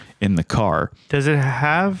point in the car.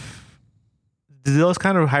 Do those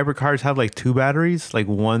kind of hybrid cars have like two batteries? Like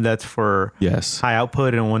one that's for high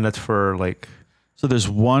output and one that's for like... So there's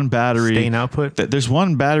one battery... staying output? There's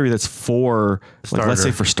one battery that's for, like, let's say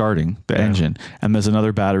for starting the engine. And there's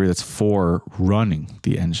another battery that's for running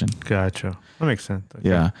the engine. Gotcha. That makes sense. Okay.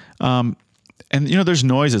 Yeah. And there's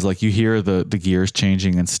noises, like you hear the gears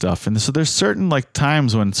changing and stuff. And so there's certain like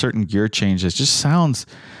times when certain gear changes just sounds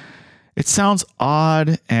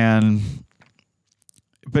odd,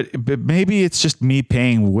 but maybe it's just me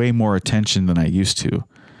paying way more attention than I used to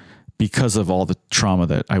because of all the trauma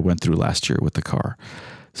that I went through last year with the car.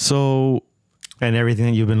 So, and everything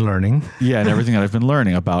that you've been learning. Yeah. And everything that I've been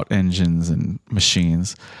learning about engines and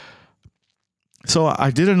machines. So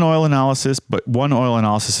I did an oil analysis, but one oil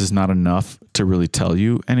analysis is not enough to really tell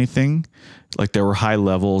you anything. Like there were high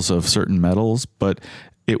levels of certain metals, but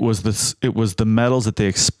it was the metals that they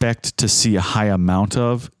expect to see a high amount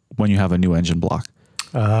of when you have a new engine block.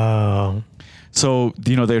 Oh. So,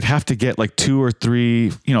 they'd have to get like 2 or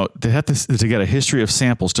 3, they had to get a history of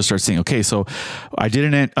samples to start saying, okay, so I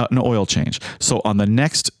did an oil change. So on the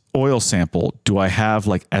next oil sample, do I have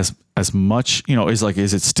like as much,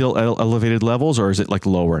 is it still elevated levels or is it like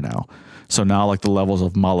lower now? So now like the levels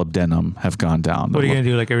of molybdenum have gone down. What are you going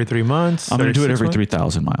to do, like every 3 months? I'm going to do it every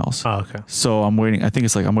 3,000 miles. Oh, okay. So I'm waiting. I think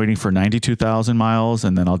it's like I'm waiting for 92,000 miles,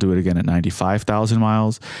 and then I'll do it again at 95,000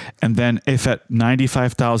 miles. And then if at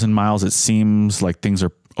 95,000 miles it seems like things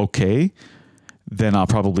are okay, then I'll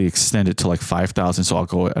probably extend it to like 5,000. So I'll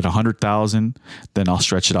go at 100,000, then I'll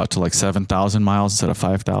stretch it out to like 7,000 miles instead of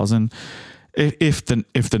 5,000. If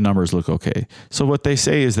the numbers look okay. So what they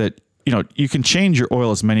say is that you can change your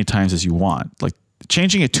oil as many times as you want. Like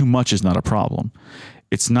changing it too much is not a problem.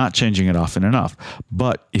 It's not changing it often enough.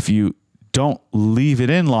 But if you don't leave it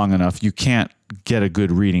in long enough, you can't get a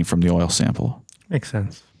good reading from the oil sample. Makes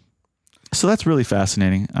sense. So that's really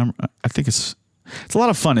fascinating. I think it's a lot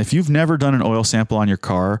of fun. If you've never done an oil sample on your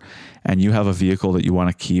car and you have a vehicle that you want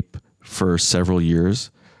to keep for several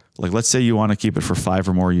years, like let's say you want to keep it for 5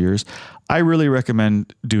 or more years, I really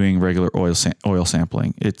recommend doing regular oil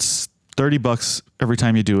sampling. It's $30 every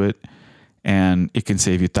time you do it, and it can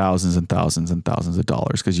save you thousands and thousands and thousands of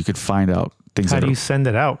dollars because you could find out things. How do you send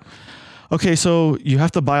it out? Okay, so you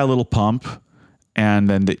have to buy a little pump, and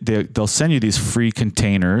then they'll send you these free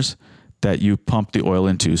containers that you pump the oil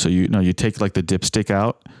into. So you take like the dipstick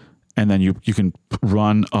out, and then you can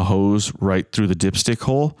run a hose right through the dipstick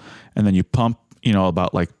hole, and then you pump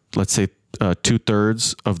about like, let's say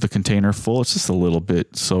 2/3 of the container full. It's just a little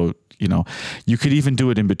bit. So you could even do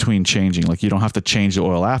it in between changing. Like you don't have to change the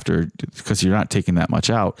oil after because you're not taking that much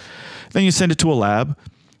out. Then you send it to a lab.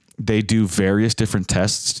 They do various different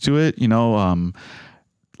tests to it.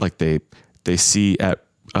 Like they see at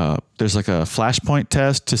there's like a flashpoint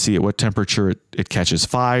test to see at what temperature it catches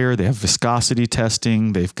fire. They have viscosity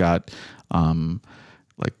testing. They've got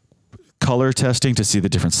like color testing to see the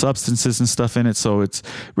different substances and stuff in it. So it's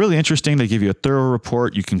really interesting. They give you a thorough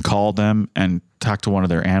report. You can call them and talk to one of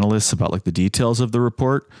their analysts about like the details of the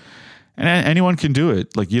report. And anyone can do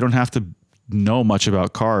it. Like you don't have to know much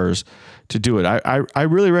about cars to do it. I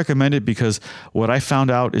really recommend it because what I found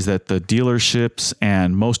out is that the dealerships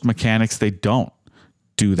and most mechanics, they don't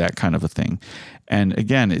do that kind of a thing. And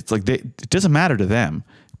again, it's like it doesn't matter to them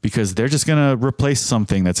because they're just going to replace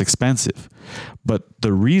something that's expensive. But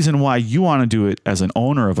the reason why you want to do it as an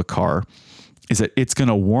owner of a car is that it's going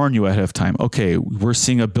to warn you ahead of time. Okay, we're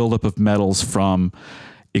seeing a buildup of metals from,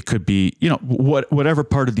 it could be, whatever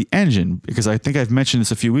part of the engine, because I think I've mentioned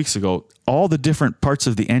this a few weeks ago, all the different parts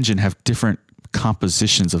of the engine have different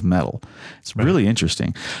compositions of metal. It's really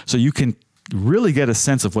interesting. So you can really get a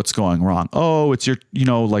sense of what's going wrong. Oh, it's your,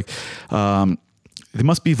 there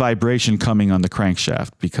must be vibration coming on the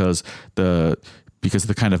crankshaft because the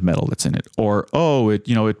kind of metal that's in it. Or,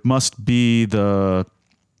 it must be the,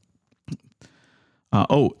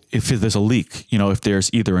 if there's a leak, if there's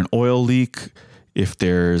either an oil leak, if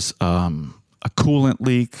there's a coolant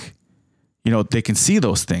leak, they can see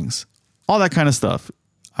those things, all that kind of stuff.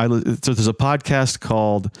 So there's a podcast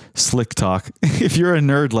called Slick Talk. If you're a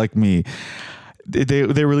nerd like me,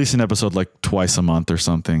 they release an episode like twice a month or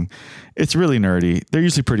something. It's really nerdy. They're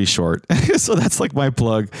usually pretty short. So that's like my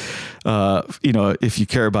plug. If you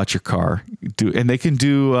care about your car, and they can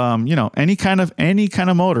do, any kind of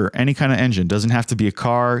motor, any kind of engine. Doesn't have to be a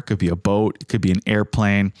car. It could be a boat. It could be an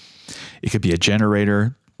airplane. It could be a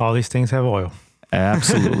generator. All these things have oil.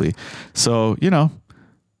 Absolutely. So, you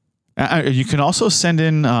can also send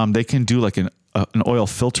in, they can do like an oil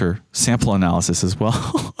filter sample analysis as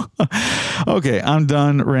well. Okay, I'm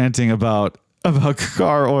done ranting about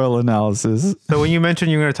car oil analysis. So when you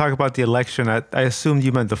mentioned you were going to talk about the election, I assumed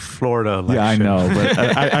you meant the Florida election. Yeah, I know, but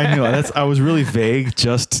I knew I was really vague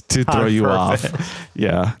just to throw you off.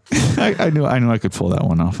 Yeah, I knew I could pull that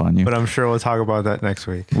one off on you. But I'm sure we'll talk about that next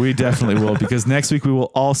week. We definitely will, because next week we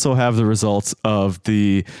will also have the results of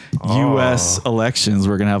the U.S. elections.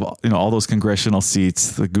 We're going to have all those congressional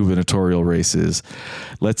seats, the gubernatorial races.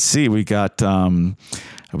 Let's see, we got.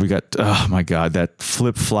 Oh my God, that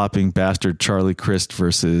flip-flopping bastard Charlie Crist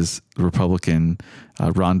versus Republican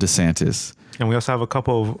Ron DeSantis. And we also have a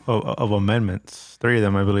couple of amendments, 3 of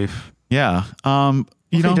them, I believe. Yeah.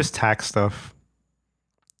 Just tax stuff.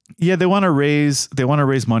 Yeah, they want to raise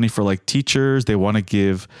money for like teachers. They want to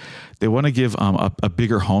give a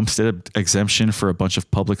bigger homestead exemption for a bunch of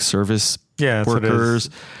public service workers.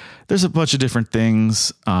 There's a bunch of different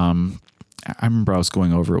things. I remember I was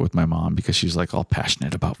going over it with my mom because she's like all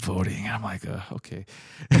passionate about voting. And I'm like, okay.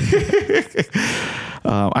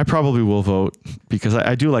 I probably will vote because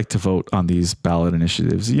I do like to vote on these ballot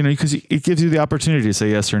initiatives, because it gives you the opportunity to say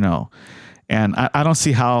yes or no. And I don't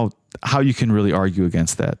see how you can really argue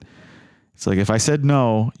against that. It's like, if I said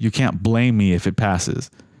no, you can't blame me if it passes.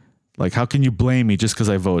 Like, how can you blame me just because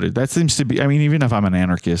I voted? That seems to be, even if I'm an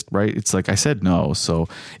anarchist, right? It's like, I said no. So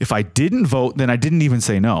if I didn't vote, then I didn't even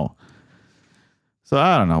say no. So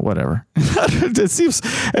I don't know, whatever. It seems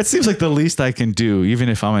like the least I can do, even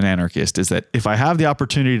if I'm an anarchist, is that if I have the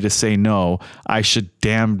opportunity to say no, I should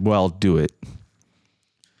damn well do it.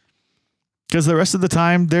 Because the rest of the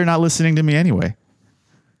time, they're not listening to me anyway.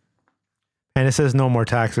 And it says no more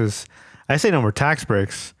taxes. I say no more tax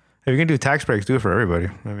breaks. If you're going to do tax breaks, do it for everybody.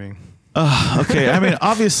 Okay. I mean,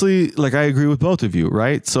 obviously, like I agree with both of you,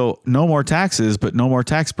 right? So no more taxes, but no more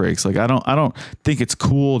tax breaks. Like I don't think it's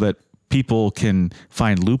cool that people can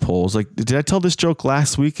find loopholes. Like, did I tell this joke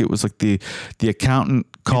last week? It was like the accountant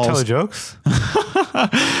calls. You tell jokes?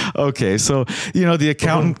 Okay, so the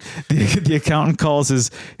accountant calls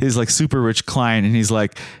his like super rich client, and he's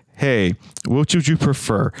like, "Hey, which would you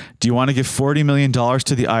prefer? Do you want to give $40 million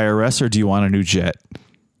to the IRS, or do you want a new jet?"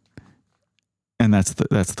 And that's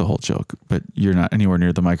the whole joke. But you're not anywhere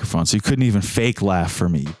near the microphone, so you couldn't even fake laugh for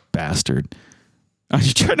me, you bastard. Are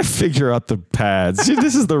you trying to figure out the pads?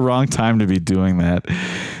 This is the wrong time to be doing that.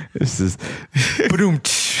 This is.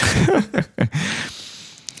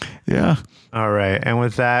 Yeah. All right. And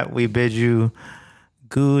with that, we bid you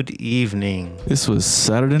good evening. This was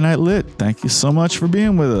Saturday Night Lit. Thank you so much for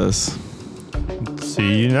being with us.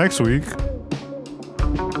 See you next week.